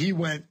 and he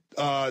went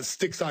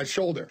stick side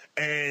shoulder.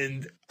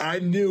 And I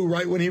knew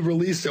right when he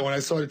released it, when I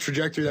saw the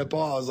trajectory of that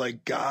ball, I was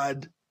like,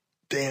 God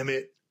damn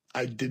it.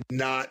 I did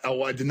not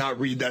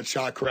read that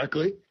shot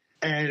correctly.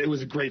 And it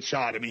was a great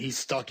shot. I mean, he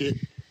stuck it.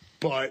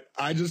 But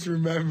I just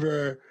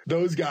remember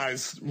those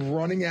guys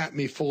running at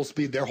me full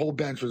speed. Their whole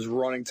bench was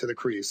running to the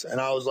crease.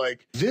 And I was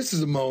like, this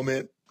is a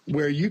moment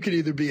where you could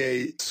either be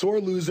a sore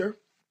loser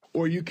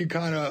or you could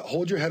kind of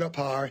hold your head up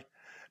high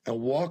and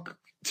walk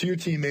to your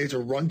teammates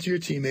or run to your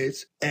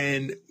teammates.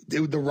 And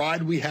the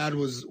ride we had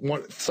was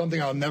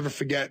something I'll never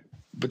forget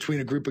between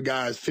a group of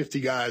guys, 50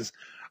 guys.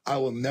 I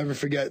will never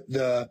forget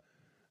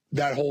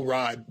that whole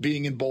ride,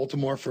 being in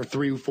Baltimore for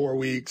 3 or 4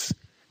 weeks.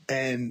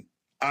 And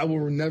I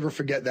will never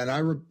forget that.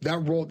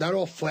 That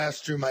all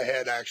flashed through my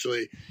head,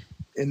 actually,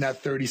 in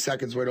that 30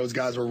 seconds where those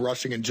guys were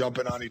rushing and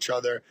jumping on each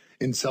other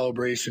in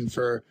celebration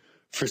for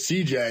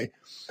CJ.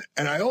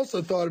 And I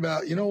also thought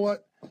about, you know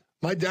what?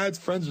 My dad's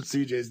friends with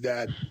CJ's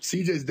dad.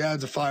 CJ's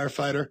dad's a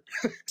firefighter.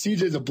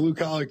 CJ's a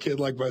blue-collar kid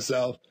like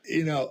myself.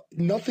 You know,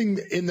 nothing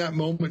in that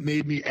moment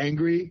made me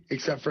angry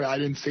except for I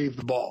didn't save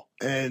the ball.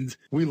 And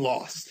we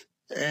lost.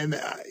 And,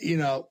 you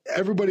know,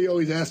 everybody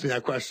always asks me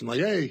that question,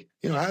 like, hey,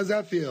 you know, how's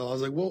that feel? I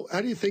was like, well,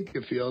 how do you think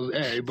it feels?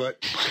 But,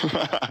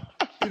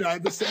 you know,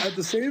 at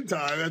the same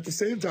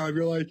time,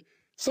 you're like,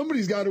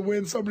 somebody's got to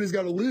win, somebody's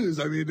got to lose.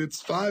 I mean,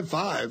 it's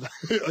 5-5.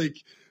 Like,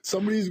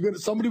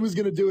 somebody was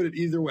going to do it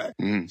either way.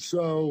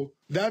 So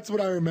that's what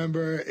I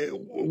remember. It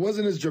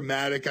wasn't as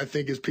dramatic, I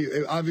think, as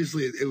people.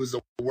 Obviously, it was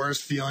the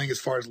worst feeling as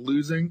far as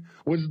losing.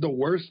 Was it the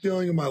worst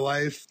feeling of my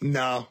life?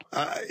 No.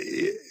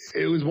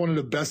 It was one of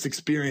the best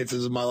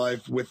experiences of my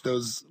life with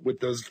those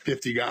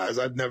 50 guys.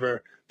 I've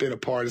never been a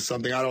part of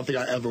something. I don't think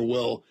I ever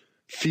will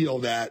feel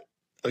that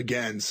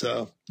again.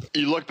 So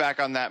you look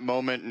back on that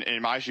moment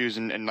in my shoes,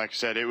 and like I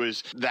said, it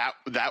was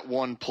that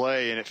one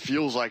play, and it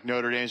feels like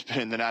Notre Dame's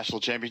been in the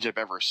national championship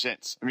ever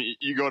since. I mean,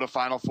 you go to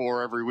Final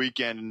Four every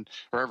weekend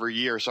or every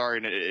year,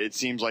 and it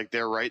seems like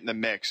they're right in the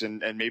mix,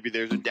 and maybe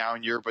there's a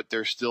down year, but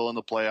they're still in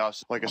the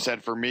playoffs. Like I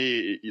said, for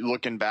me,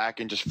 looking back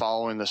and just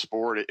following the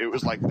sport, it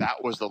was like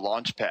that was the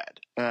launch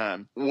pad.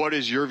 What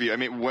is your view? I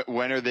mean,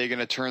 when are they going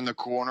to turn the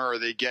corner? Are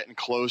they getting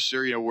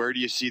closer? You know, where do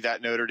you see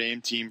that Notre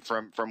Dame team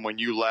from when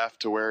you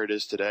left to where it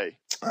is today?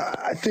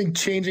 I think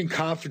changing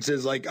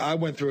conferences, like I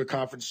went through a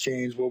conference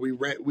change where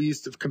we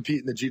used to compete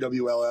in the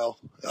GWLL.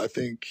 I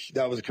think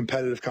that was a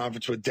competitive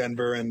conference with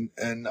Denver and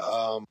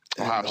Ohio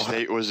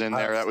State was in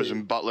there. That was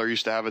when Butler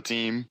used to have a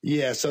team.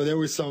 Yeah, so there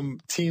were some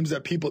teams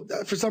that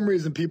for some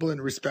reason, people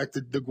didn't respect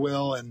the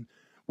DeGuille, and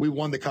we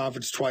won the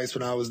conference twice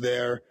when I was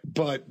there.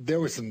 But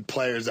there were some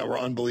players that were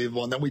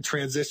unbelievable. And then we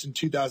transitioned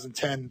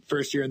 2010,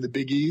 first year in the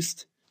Big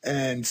East.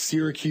 And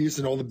Syracuse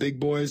and all the big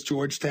boys,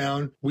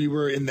 Georgetown, we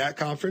were in that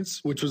conference,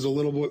 which was a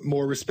little bit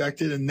more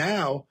respected. And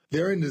now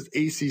they're in this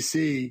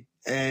ACC.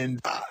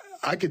 And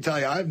I can tell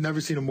you, I've never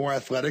seen a more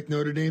athletic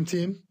Notre Dame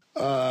team.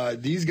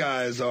 These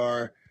guys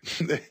are,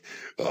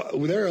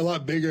 they're a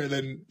lot bigger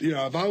than, you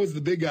know, if I was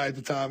the big guy at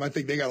the time, I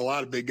think they got a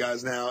lot of big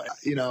guys now.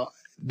 You know,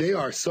 they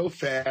are so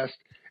fast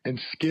and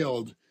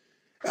skilled.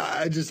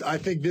 I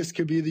think this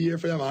could be the year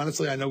for them.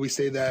 Honestly, I know we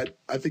say that.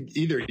 I think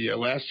either year.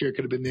 Last year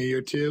could have been the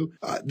year too.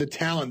 The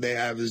talent they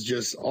have is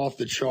just off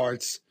the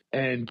charts.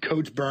 And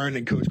Coach Byrne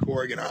and Coach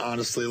Corrigan are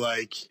honestly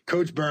like,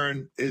 Coach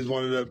Byrne is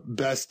one of the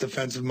best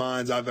defensive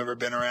minds I've ever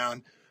been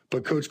around.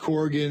 But Coach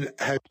Corrigan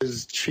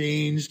has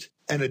changed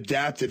and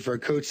adapted for a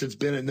coach that's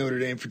been at Notre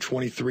Dame for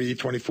 23,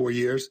 24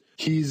 years.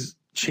 He's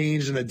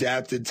changed and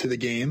adapted to the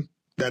game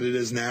that it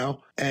is now,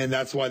 and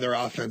that's why their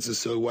offense is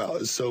so well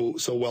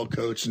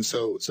coached and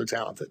so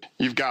talented.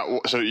 You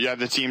have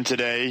the team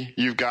today.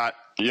 You've got,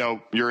 you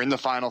know, you're in the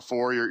Final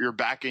Four. You're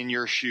back in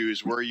your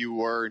shoes where you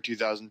were in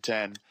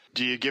 2010.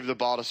 Do you give the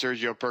ball to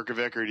Sergio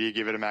Perkovic or do you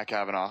give it to Matt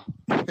Cavanaugh?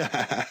 Man,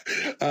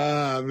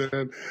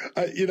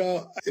 you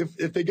know,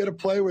 if they get a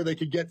play where they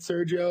could get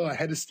Sergio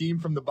ahead of steam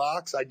from the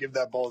box, I give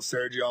that ball to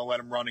Sergio and let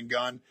him run and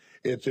gun.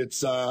 If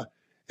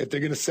if they're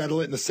going to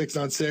settle it in the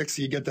 6-on-6,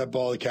 you get that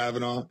ball to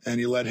Kavanaugh and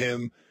you let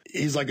him.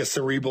 He's like a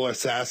cerebral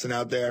assassin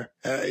out there.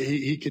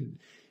 He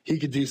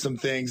could do some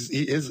things.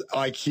 His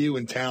IQ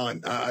and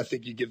talent, I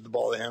think you give the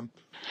ball to him.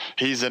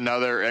 He's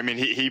another. I mean,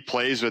 he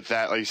plays with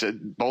that, like you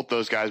said, both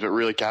those guys, but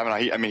really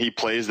Kavanaugh. He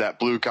plays that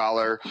blue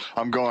collar.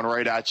 I'm going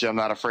right at you. I'm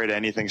not afraid of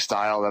anything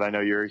style that I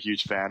know you're a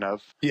huge fan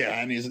of.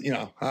 Yeah, and he's,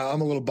 I'm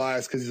a little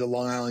biased because he's a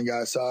Long Island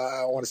guy, so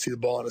I want to see the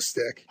ball on a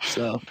stick.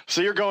 So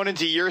you're going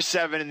into year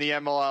 7 in the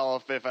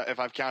MLL, if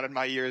I've counted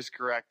my years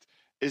correct.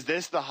 Is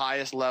this the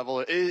highest level?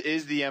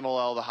 Is the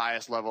MLL the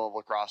highest level of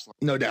lacrosse?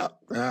 No doubt.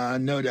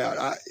 No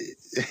doubt.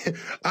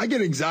 I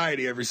get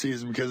anxiety every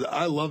season because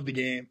I love the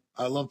game.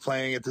 I love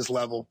playing at this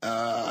level.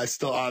 I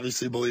still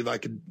obviously believe I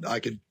could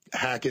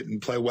hack it and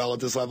play well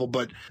at this level.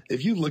 But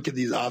if you look at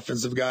these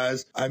offensive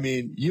guys, I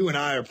mean, you and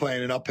I are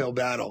playing an uphill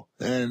battle.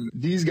 And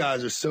these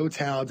guys are so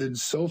talented,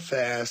 so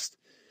fast,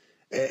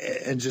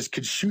 and just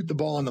could shoot the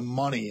ball on the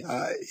money.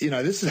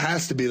 This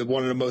has to be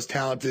one of the most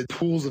talented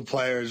pools of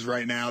players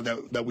right now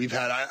that we've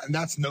had. And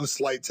that's no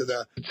slight to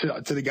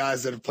the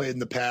guys that have played in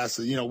the past.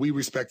 We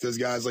respect those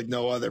guys like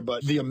no other,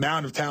 but the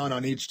amount of talent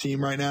on each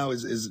team right now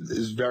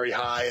is very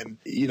high. And,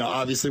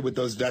 obviously with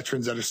those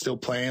veterans that are still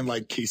playing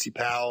like Casey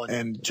Powell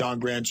and John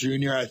Grant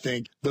Jr., I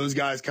think those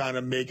guys kind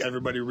of make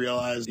everybody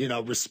realize,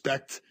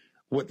 respect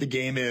what the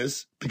game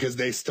is because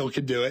they still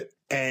can do it.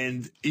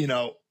 And,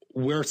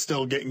 we're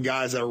still getting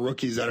guys that are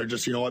rookies that are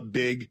just,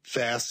 big,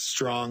 fast,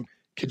 strong,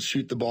 can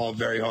shoot the ball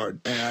very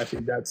hard. And I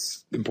think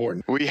that's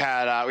important. We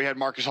had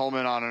Marcus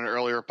Holman on an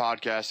earlier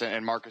podcast,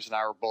 and Marcus and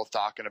I were both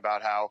talking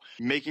about how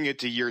making it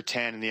to year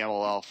 10 in the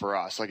MLL for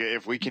us, like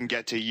if we can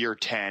get to year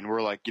 10,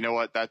 we're like, you know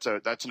what, that's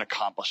an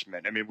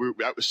accomplishment. I mean,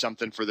 that was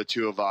something for the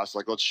two of us.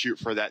 Like, let's shoot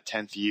for that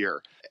 10th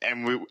year.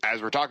 And as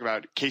we're talking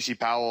about, Casey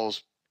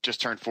Powell's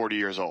just turned 40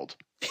 years old.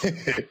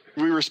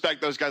 We respect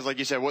those guys. Like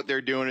you said, what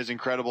they're doing is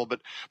incredible, but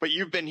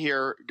you've been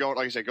here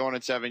going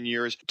in 7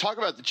 years. Talk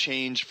about the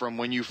change from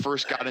when you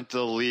first got into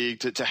the league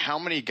to how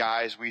many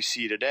guys we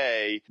see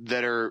today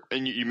that are,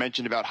 and you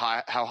mentioned about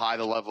how high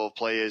the level of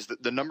play is,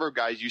 the number of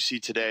guys you see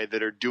today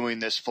that are doing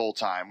this full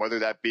time, whether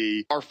that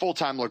be our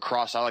full-time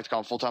lacrosse, I like to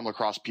call them full-time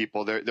lacrosse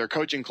people. They're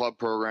coaching club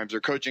programs, they're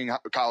coaching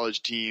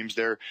college teams,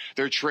 they're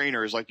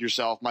trainers like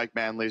yourself. Mike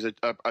Manley's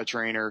a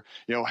trainer.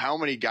 How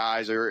many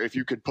guys, or if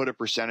you could put a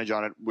percentage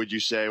on it, would you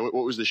say, what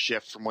was the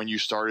shift from when you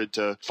started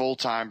to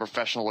full-time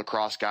professional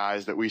lacrosse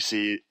guys that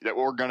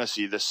we're going to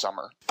see this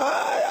summer?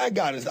 I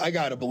got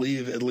to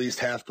believe at least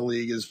half the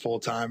league is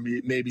full-time,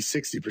 maybe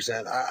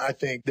 60%. I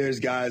think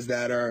there's guys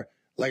that are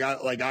like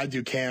I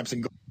do camps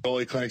and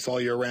goalie clinics all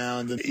year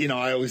round. And,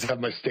 I always have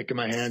my stick in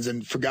my hands.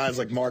 And for guys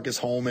like Marcus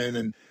Holman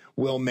and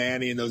Will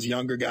Manny and those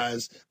younger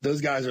guys,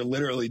 those guys are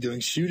literally doing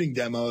shooting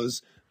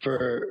demos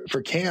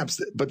for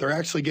camps, but they're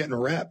actually getting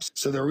reps.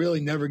 So they're really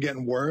never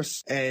getting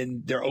worse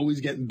and they're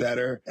always getting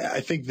better.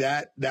 I think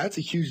that's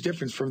a huge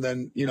difference from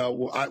then,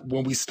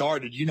 when we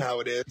started, how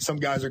it is. Some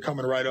guys are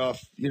coming right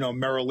off,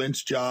 Merrill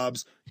Lynch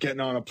jobs, getting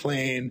on a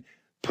plane,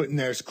 putting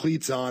their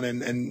cleats on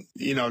and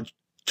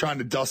trying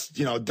to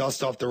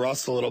dust off the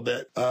rust a little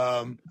bit.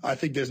 I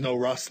think there's no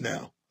rust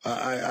now.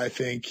 I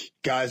think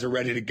guys are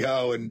ready to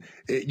go, and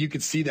you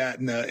could see that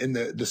in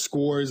the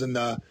scores and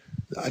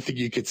I think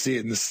you could see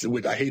it in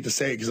the. I hate to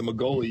say it because I'm a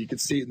goalie. You could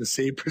see it in the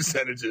save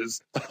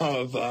percentages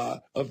of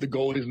the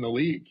goalies in the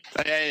league.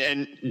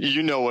 And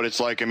you know what it's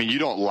like. I mean, you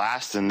don't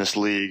last in this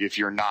league if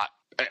you're not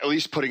at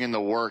least putting in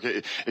the work.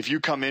 If you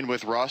come in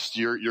with rust,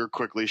 you're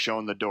quickly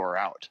showing the door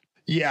out.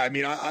 Yeah, I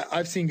mean,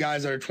 I've seen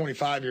guys that are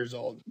 25 years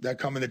old that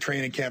come into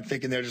training camp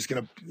thinking they're just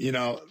going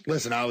to,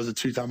 listen, I was a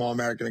 2-time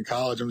All-American in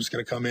college. I'm just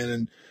going to come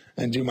in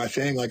and do my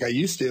thing like I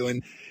used to.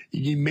 And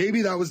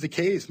maybe that was the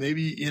case.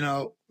 Maybe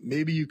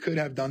you could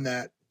have done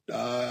that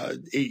 8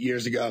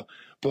 years ago.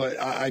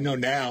 But I know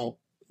now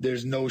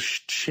there's no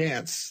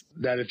chance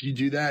that if you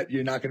do that,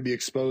 you're not going to be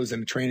exposed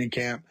in a training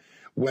camp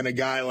when a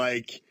guy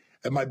like –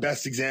 and my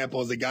best example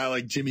is a guy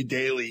like Jimmy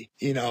Daly,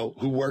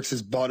 who works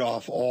his butt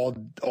off all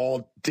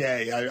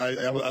day.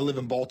 I live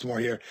in Baltimore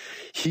here.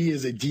 He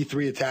is a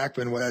D3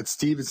 attackman at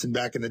Stevenson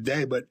back in the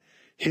day, but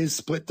his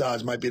split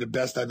dodge might be the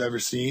best I've ever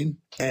seen.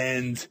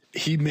 And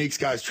he makes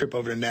guys trip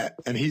over the net.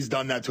 And he's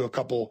done that to a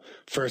couple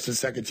first and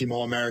second team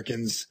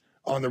All-Americans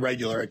on the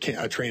regular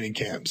at training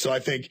camp. So I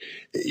think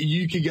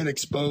you could get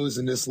exposed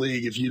in this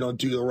league if you don't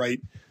do the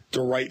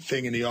right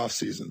thing in the off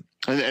season.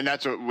 And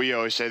that's what we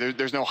always say.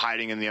 There's no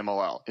hiding in the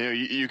MLL.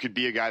 You could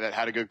be a guy that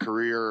had a good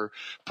career,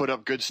 put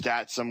up good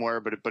stats somewhere,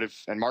 but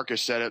if, and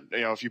Marcus said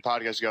it, a few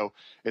podcasts ago,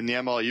 in the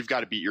MLL, you've got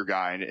to beat your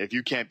guy. And if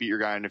you can't beat your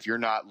guy, and if you're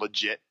not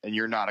legit and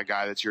you're not a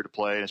guy that's here to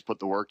play and has put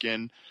the work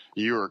in,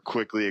 you are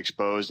quickly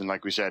exposed. And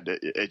like we said,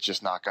 it's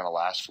just not going to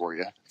last for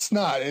you. It's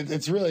not.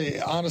 It's really,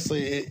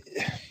 honestly,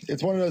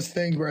 it's one of those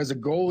things where as a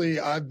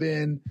goalie, I've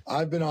been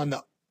on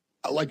the,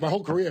 like my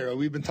whole career,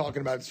 we've been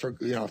talking about this for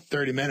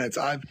 30 minutes.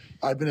 I've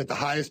been at the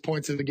highest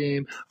points of the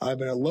game. I've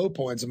been at low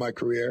points in my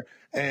career.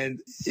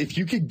 And if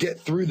you could get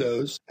through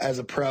those as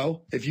a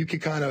pro, if you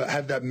could kind of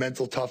have that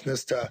mental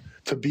toughness to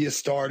be a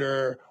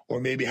starter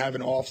or maybe have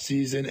an off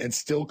season and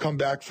still come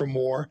back for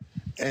more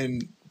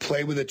and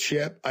play with a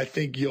chip, I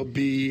think you'll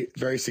be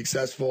very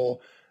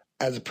successful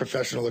as a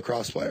professional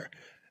lacrosse player.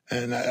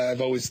 And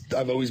I've always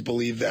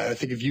believed that. I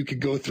think if you could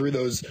go through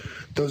those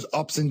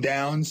ups and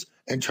downs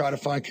and try to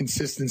find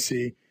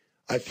consistency,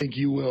 I think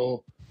you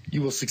will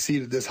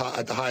succeed at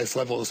the highest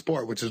level of the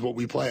sport, which is what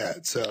we play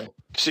at.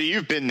 So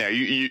you've been there.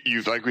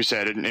 You've like we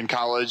said, in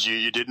college,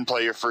 you didn't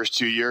play your first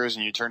 2 years,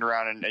 and you turned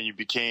around and you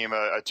became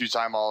a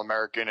two-time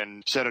All-American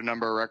and set a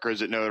number of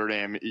records at Notre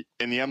Dame.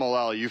 In the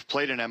MLL, you've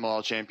played in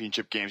MLL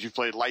championship games. You've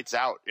played lights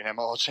out in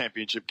MLL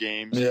championship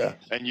games. Yeah.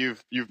 And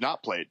you've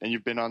not played, and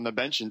you've been on the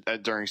bench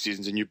during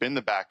seasons, and you've been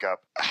the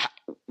backup.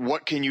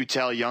 What can you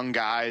tell young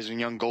guys and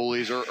young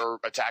goalies or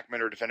attackmen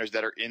or defenders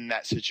that are in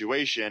that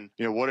situation?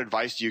 What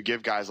advice do you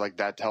give guys like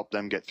that to help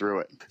them get through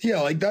it?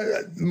 Yeah, like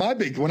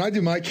that. When I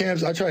do my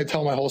camps, I try to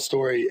tell my whole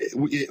story.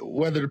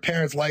 Whether the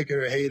parents like it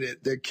or hate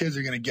it, their kids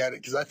are going to get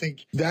it. Because I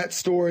think that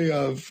story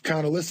of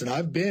kind of, listen,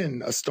 I've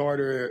been a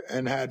starter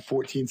and had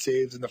 14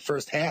 saves in the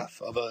first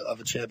half of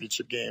a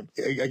championship game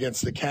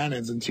against the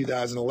Cannons in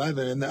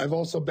 2011. And I've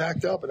also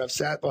backed up and I've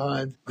sat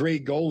behind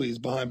great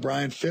goalies, behind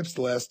Brian Phipps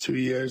the last 2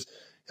 years.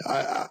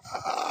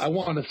 I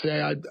want to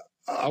say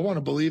I want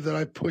to believe that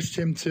I pushed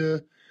him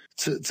to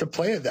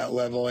play at that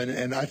level.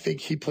 And I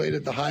think he played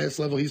at the highest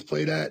level he's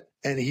played at.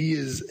 And he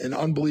is an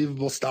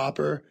unbelievable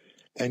stopper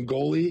and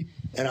goalie.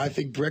 And I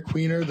think Brett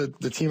Queener,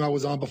 the team I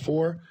was on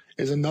before,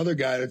 is another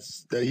guy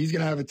that he's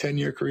going to have a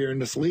 10-year career in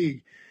this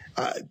league.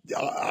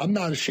 I'm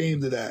not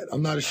ashamed of that.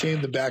 I'm not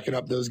ashamed of backing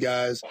up those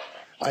guys.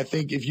 I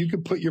think if you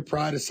could put your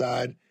pride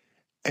aside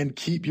and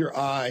keep your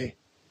eye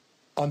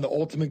on the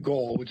ultimate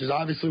goal, which is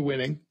obviously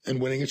winning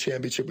and winning a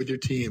championship with your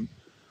team,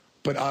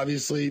 but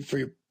obviously for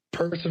your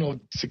personal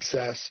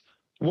success,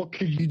 what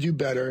could you do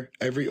better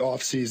every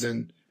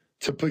offseason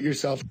to put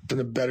yourself in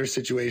a better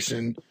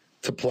situation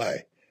to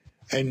play?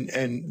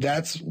 And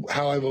that's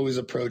how I've always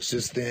approached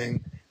this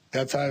thing.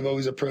 That's how I've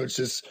always approached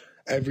this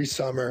every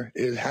summer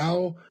is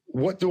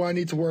what do I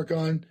need to work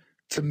on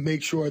to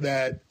make sure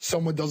that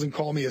someone doesn't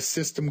call me a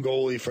system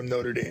goalie from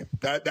Notre Dame?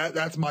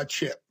 That's my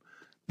chip.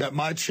 That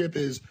my chip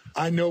is,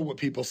 I know what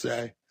people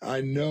say.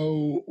 I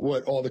know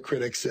what all the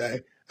critics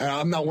say. And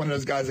I'm not one of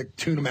those guys that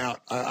tune them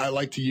out. I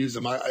like to use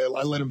them. I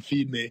let them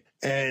feed me,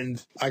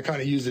 and I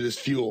kind of use it as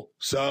fuel.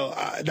 So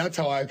that's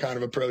how I kind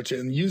of approach it,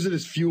 and use it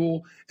as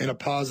fuel in a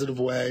positive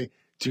way.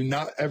 Do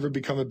not ever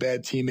become a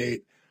bad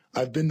teammate.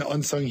 I've been the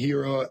unsung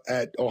hero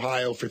at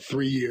Ohio for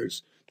 3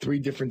 years, 3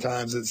 different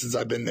times since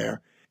I've been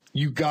there.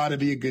 You got to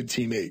be a good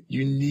teammate.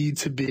 You need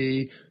to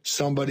be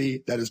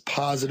somebody that is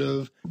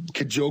positive,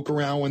 could joke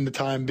around when the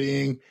time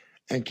being,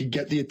 and could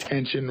get the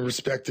attention and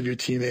respect of your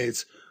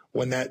teammates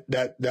when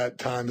that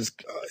time is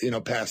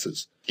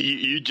passes.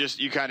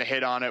 You kind of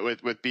hit on it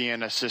with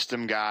being a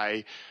system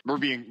guy, or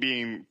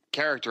being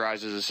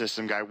characterized as a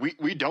system guy.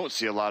 We don't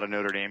see a lot of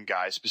Notre Dame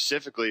guys,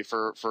 specifically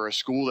for a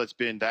school that's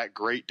been that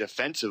great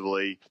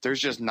defensively.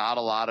 There's just not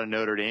a lot of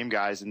Notre Dame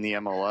guys in the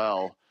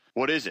MLL.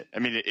 What is it? I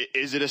mean,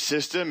 is it a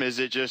system? Is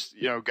it just,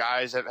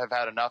 guys have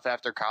had enough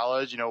after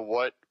college?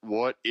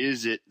 What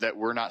is it that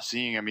we're not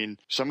seeing? I mean,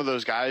 some of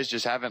those guys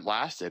just haven't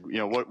lasted.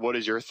 What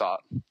is your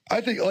thought?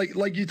 I think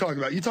like you talk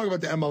about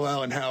the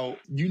MLL and how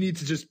you need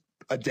to just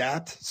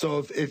adapt. So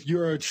if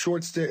you're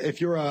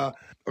if you're a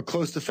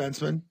close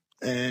defenseman,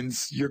 and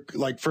you're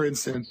like, for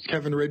instance,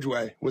 Kevin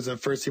Ridgway was a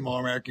first team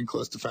All-American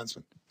close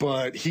defenseman,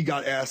 but he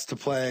got asked to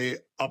play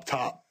up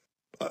top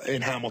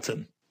in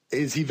Hamilton.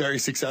 Is he very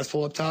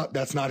successful up top?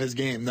 That's not his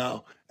game,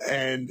 no.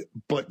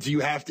 But do you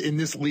have to, in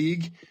this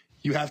league,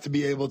 you have to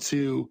be able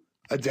to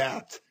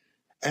adapt.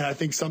 And I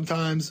think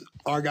sometimes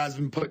our guys have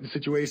been put in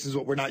situations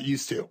what we're not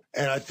used to.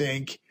 And I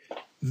think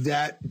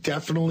that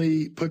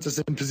definitely puts us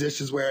in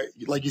positions where,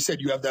 like you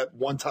said, you have that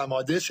one-time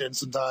audition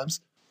sometimes.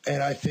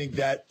 And I think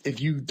that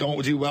if you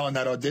don't do well in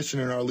that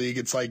audition in our league,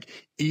 it's like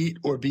eat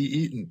or be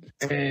eaten.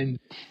 And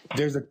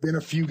there's been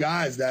a few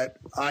guys that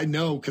I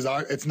know, because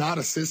it's not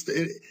a system.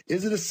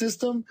 Is it a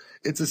system?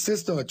 It's a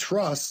system of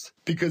trust,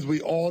 because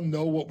we all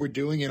know what we're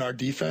doing in our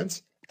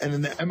defense. And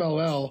in the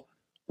MLL,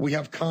 we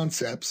have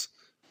concepts,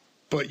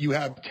 but you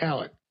have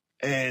talent.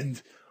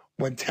 And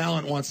when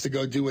talent wants to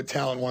go do what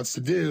talent wants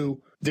to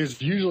do, there's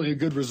usually a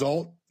good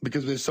result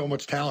because there's so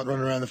much talent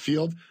running around the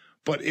field.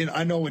 But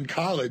I know in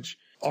college,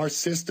 our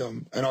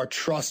system and our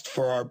trust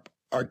for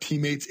our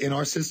teammates in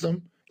our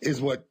system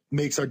is what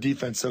makes our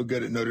defense so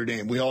good at Notre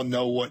Dame. We all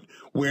know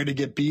where to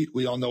get beat.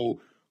 We all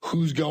know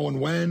who's going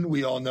when.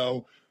 We all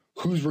know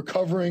who's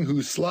recovering,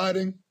 who's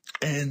sliding.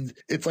 And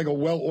it's like a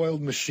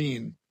well-oiled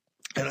machine.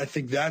 And I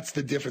think that's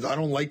the difference. I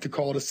don't like to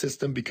call it a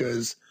system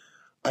because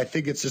I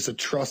think it's just a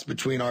trust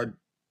between our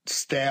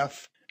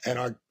staff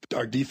and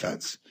our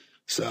defense.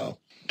 So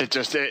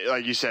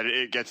like you said,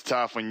 it gets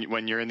tough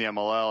when you're in the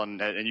MLL,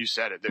 and you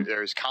said it.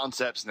 There's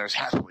concepts and there's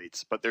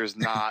athletes, but there's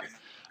not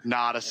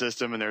a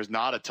system, and there's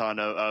not a ton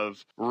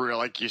of real.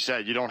 Like you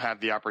said, you don't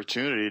have the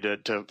opportunity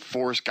to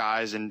force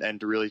guys and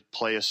to really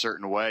play a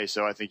certain way.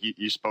 So I think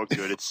you spoke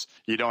to it.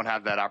 You don't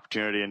have that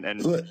opportunity,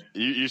 and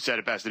you said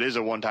it best. It is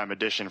a one-time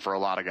addition for a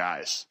lot of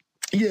guys.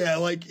 Yeah,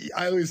 like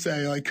I always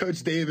say, like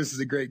Coach Davis is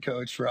a great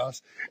coach for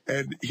us,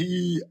 and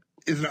he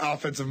is an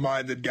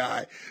offensive-minded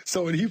guy.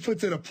 So when he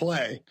puts in a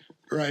play,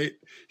 right,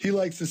 he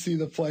likes to see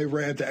the play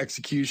ran to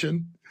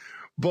execution.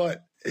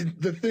 But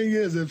the thing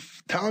is,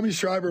 if Tommy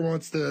Schreiber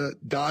wants to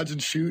dodge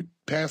and shoot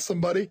past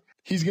somebody,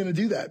 he's going to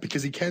do that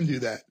because he can do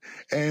that.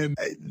 And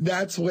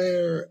that's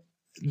where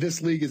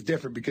this league is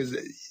different, because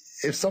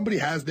if somebody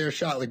has their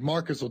shot, like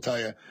Marcus will tell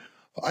you,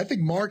 I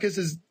think Marcus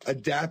has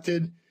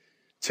adapted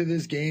to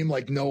this game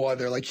like no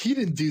other. Like he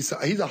didn't do so.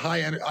 He's a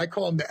high energy. I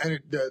call him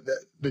the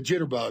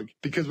jitterbug,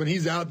 because when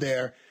he's out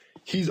there,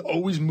 he's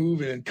always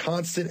moving and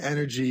constant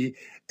energy.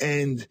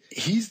 And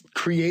he's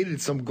created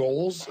some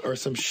goals or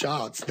some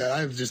shots that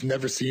I've just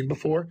never seen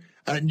before.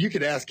 And you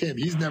could ask him.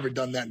 He's never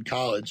done that in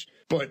college.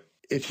 But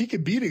if he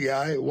could beat a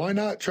guy, why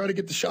not try to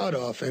get the shot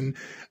off? And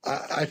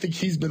I think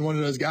he's been one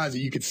of those guys that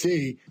you could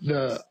see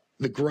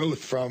the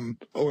growth from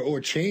or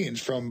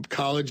change from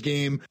college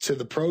game to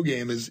the pro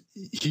game is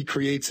he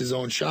creates his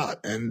own shot.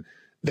 And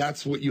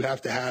that's what you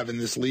have to have in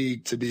this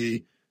league to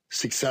be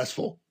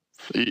successful.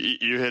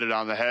 You hit it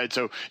on the head.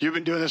 So you've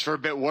been doing this for a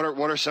bit. What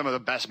are some of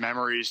the best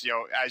memories,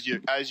 as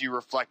you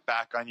reflect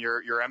back on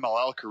your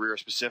MLL career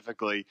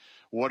specifically?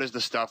 What is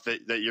the stuff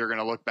that you're going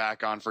to look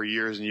back on for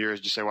years and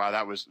years? Just say, wow,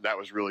 that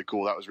was really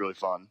cool. That was really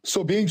fun.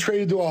 So being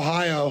traded to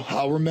Ohio,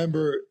 I'll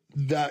remember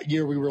that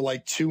year we were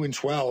like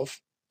 2-12,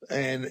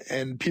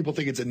 and people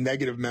think it's a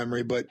negative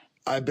memory, but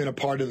I've been a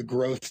part of the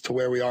growth to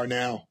where we are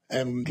now.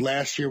 And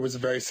last year was a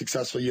very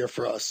successful year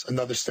for us.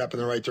 Another step in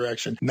the right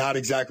direction. Not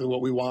exactly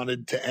what we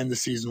wanted to end the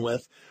season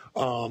with.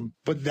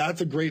 But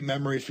that's a great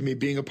memory for me,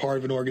 being a part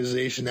of an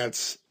organization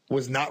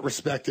was not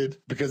respected,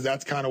 because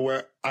that's kind of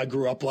where I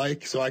grew up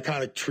like. So I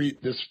kind of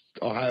treat this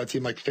Ohio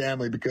team like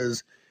family,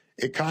 because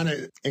it kind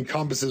of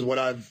encompasses what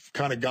I've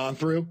kind of gone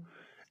through.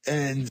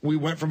 And we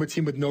went from a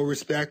team with no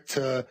respect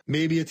to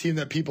maybe a team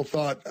that people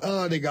thought,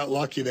 oh, they got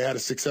lucky. They had a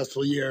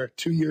successful year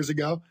 2 years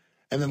ago.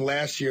 And then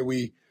last year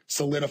we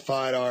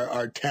solidified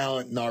our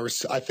talent and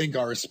I think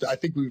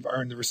we've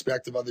earned the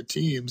respect of other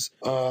teams.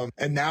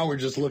 And now we're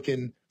just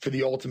looking for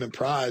the ultimate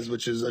prize,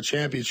 which is a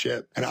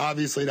championship. And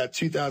obviously that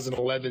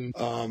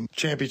 2011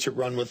 championship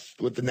run with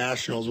the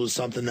Nationals was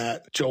something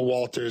that Joe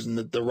Walters and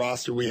the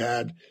roster we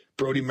had.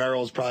 Brody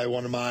Merrill is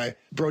one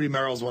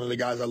of the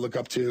guys I look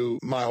up to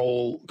my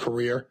whole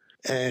career.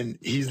 And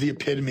he's the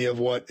epitome of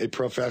what a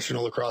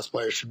professional lacrosse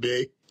player should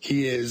be.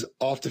 He is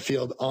off the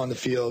field, on the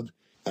field.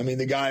 I mean,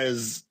 the guy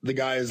is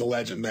a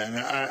legend, man.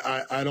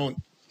 I don't,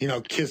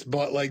 kiss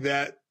butt like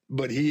that,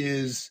 but he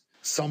is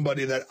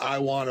somebody that I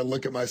want to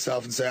look at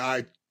myself and say,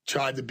 I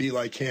tried to be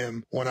like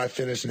him when I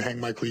finish and hang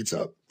my cleats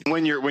up.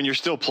 When you're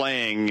still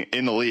playing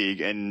in the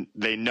league and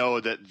they know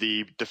that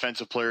the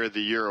Defensive Player of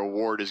the Year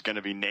award is going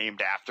to be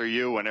named after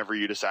you whenever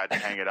you decide to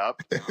hang it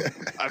up,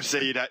 I'd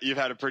say you've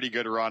had a pretty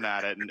good run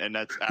at it, and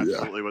that's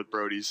absolutely what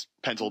Brody's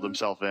penciled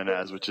himself in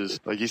as, which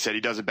is, like you said,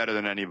 he does it better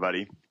than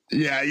anybody.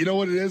 Yeah, you know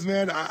what it is,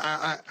 man?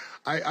 I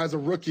as a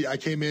rookie, I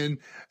came in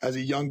as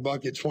a young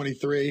buck at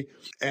 23,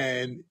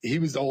 and he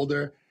was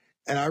older,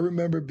 and I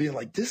remember being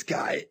like, this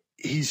guy,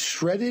 he's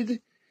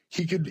shredded.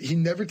 He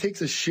never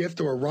takes a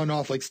shift or a run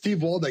off. Like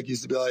Steve Waldeck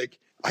used to be like,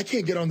 I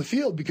can't get on the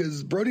field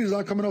because Brody's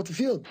not coming off the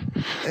field.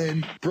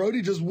 And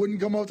Brody just wouldn't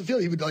come off the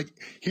field. He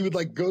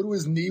would go to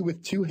his knee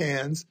with two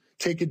hands,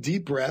 take a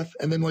deep breath,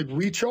 and then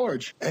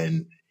recharge.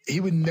 And he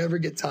would never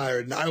get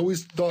tired. And I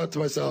always thought to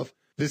myself,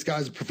 this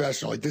guy's a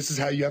professional. Like, this is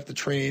how you have to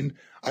train.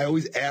 I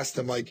always asked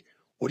him, like,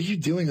 what are you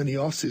doing in the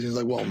off season? He's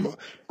like, well,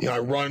 I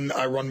run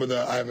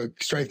I have a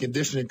strength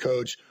conditioning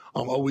coach.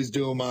 I'm always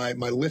doing my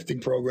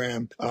lifting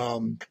program.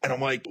 And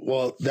I'm like,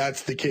 well,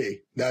 that's the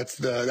key. That's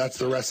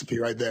the recipe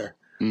right there.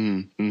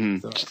 Mm-hmm.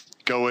 So.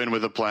 Go in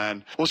with a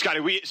plan. Well, Scotty,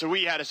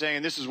 we had a saying,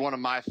 and this is one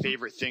of my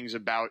favorite things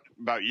about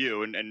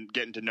you and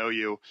getting to know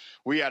you.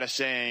 We had a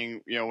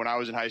saying, when I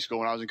was in high school,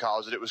 when I was in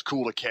college, that it was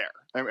cool to care.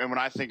 And when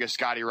I think of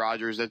Scotty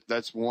Rogers,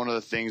 that's one of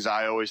the things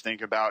I always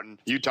think about. And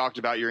you talked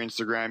about your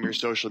Instagram, your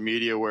social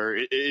media, where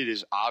it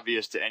is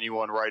obvious to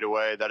anyone right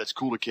away that it's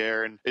cool to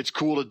care and it's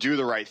cool to do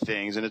the right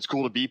things. And it's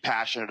cool to be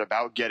passionate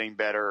about getting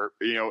better,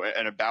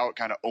 and about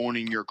kind of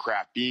owning your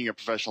craft, being a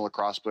professional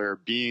lacrosse player,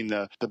 being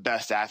the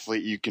best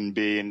athlete you can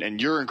be. And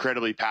you're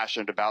incredibly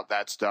passionate about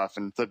that stuff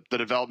and the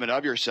development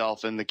of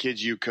yourself and the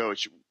kids you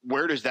coach.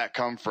 Where does that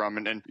come from?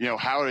 And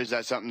how is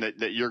that something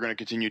that you're going to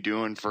continue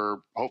doing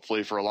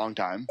hopefully for a long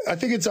time? I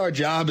think it's our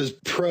job as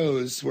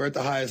pros. We're at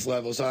the highest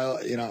level. So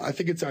I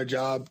think it's our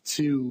job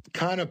to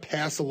kind of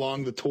pass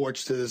along the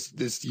torch to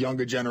this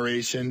younger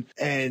generation.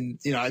 And,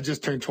 I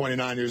just turned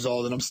 29 years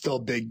old and I'm still a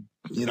big,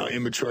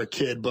 immature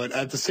kid. But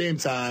at the same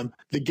time,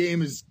 the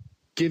game is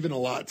given a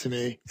lot to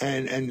me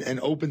and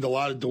opened a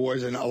lot of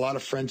doors and a lot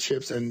of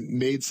friendships and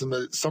made some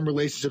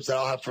relationships that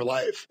I'll have for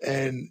life.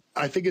 And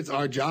I think it's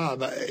our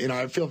job.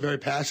 I feel very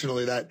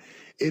passionately that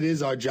it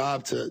is our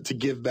job to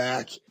give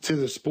back to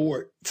the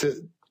sport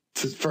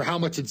for how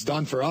much it's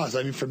done for us.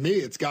 I mean, for me,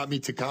 it's got me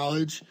to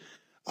college.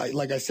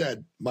 Like I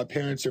said, my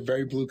parents are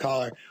very blue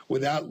collar.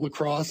 Without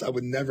lacrosse, I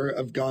would never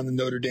have gone to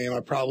Notre Dame. I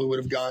probably would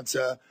have gone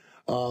to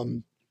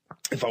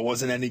if I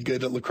wasn't any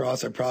good at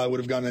lacrosse, I probably would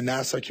have gone to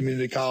Nassau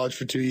Community College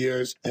for 2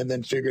 years and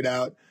then figured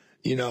out,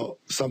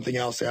 something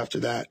else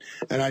after that.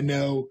 And I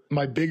know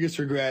my biggest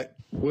regret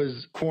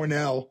was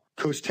Cornell,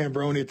 Coach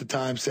Tambroni at the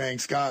time, saying,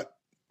 Scott,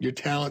 your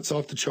talent's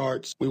off the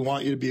charts. We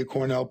want you to be a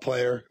Cornell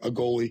player, a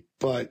goalie,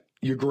 but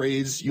your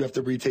grades, you have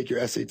to retake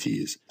your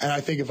SATs. And I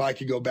think if I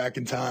could go back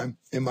in time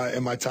in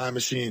my time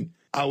machine,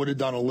 I would have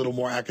done a little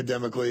more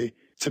academically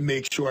to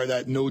make sure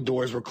that no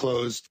doors were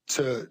closed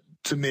to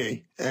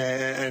me.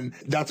 And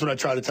that's what I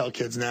try to tell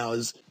kids now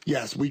is,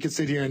 yes, we could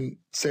sit here and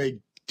say,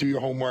 do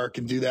your homework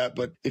and do that.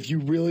 But if you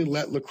really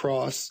let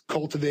lacrosse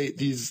cultivate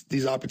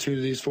these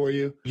opportunities for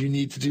you, you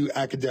need to do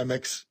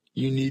academics.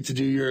 You need to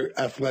do your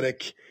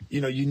athletic,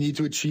 you need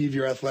to achieve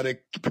your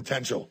athletic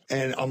potential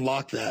and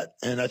unlock that.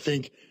 And I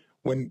think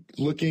when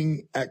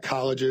looking at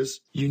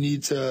colleges, you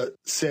need to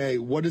say,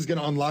 what is going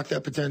to unlock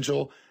that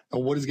potential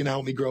and what is going to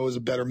help me grow as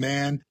a better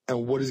man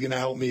and what is going to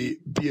help me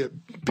be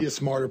a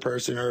smarter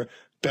person or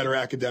better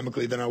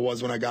academically than I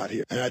was when I got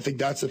here. And I think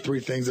that's the three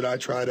things that I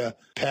try to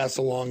pass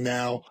along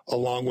now,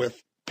 along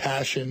with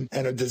passion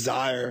and a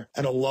desire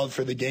and a love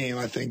for the game.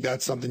 I think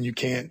that's something you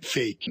can't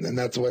fake. And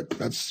that's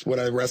what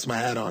I rest my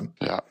hat on.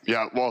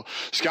 Yeah. Well,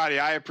 Scotty,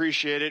 I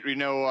appreciate it.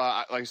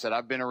 Like I said,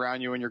 I've been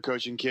around you when you're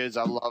coaching kids.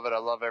 I love it. I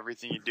love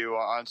everything you do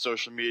on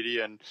social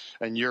media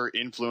and your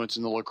influence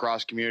in the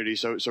lacrosse community.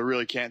 So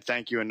really can't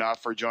thank you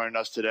enough for joining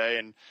us today,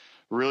 and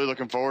really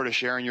looking forward to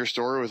sharing your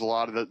story with a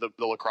lot of the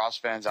lacrosse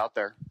fans out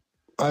there.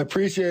 I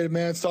appreciate it,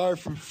 man. Sorry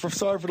for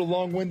the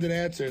long-winded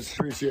answers.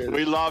 Appreciate it.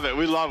 We love it.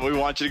 We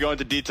want you to go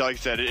into detail. Like I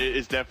said,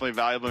 it's definitely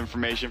valuable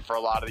information for a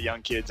lot of the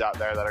young kids out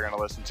there that are going to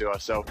listen to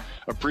us. So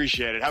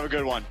appreciate it. Have a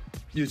good one.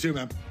 You too,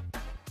 man.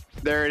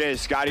 There it is,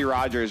 Scotty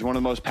Rogers, one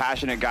of the most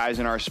passionate guys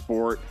in our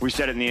sport. We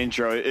said it in the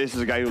intro. This is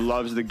a guy who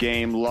loves the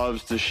game,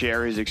 loves to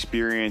share his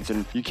experience,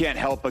 and you can't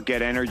help but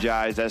get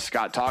energized as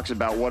Scott talks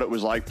about what it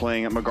was like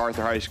playing at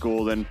MacArthur High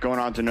School, then going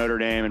on to Notre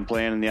Dame and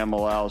playing in the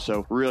MLL.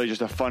 So really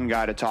just a fun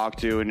guy to talk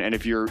to. And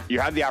if you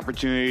have the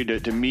opportunity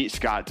to meet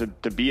Scott,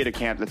 to be at a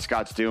camp that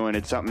Scott's doing,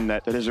 it's something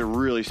that is a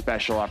really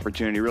special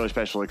opportunity, really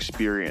special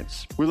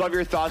experience. We love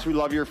your thoughts. We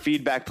love your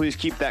feedback. Please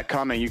keep that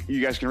coming.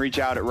 You guys can reach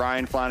out at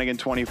Ryan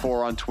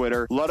Flanagan24 on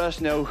Twitter. Let us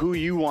know who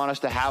you want us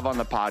to have on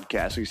the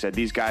podcast. Like I said,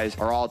 these guys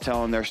are all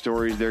telling their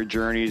stories, their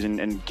journeys,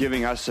 and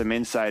giving us some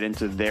insight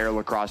into their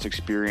lacrosse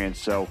experience.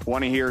 So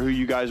want to hear who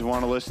you guys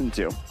want to listen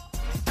to.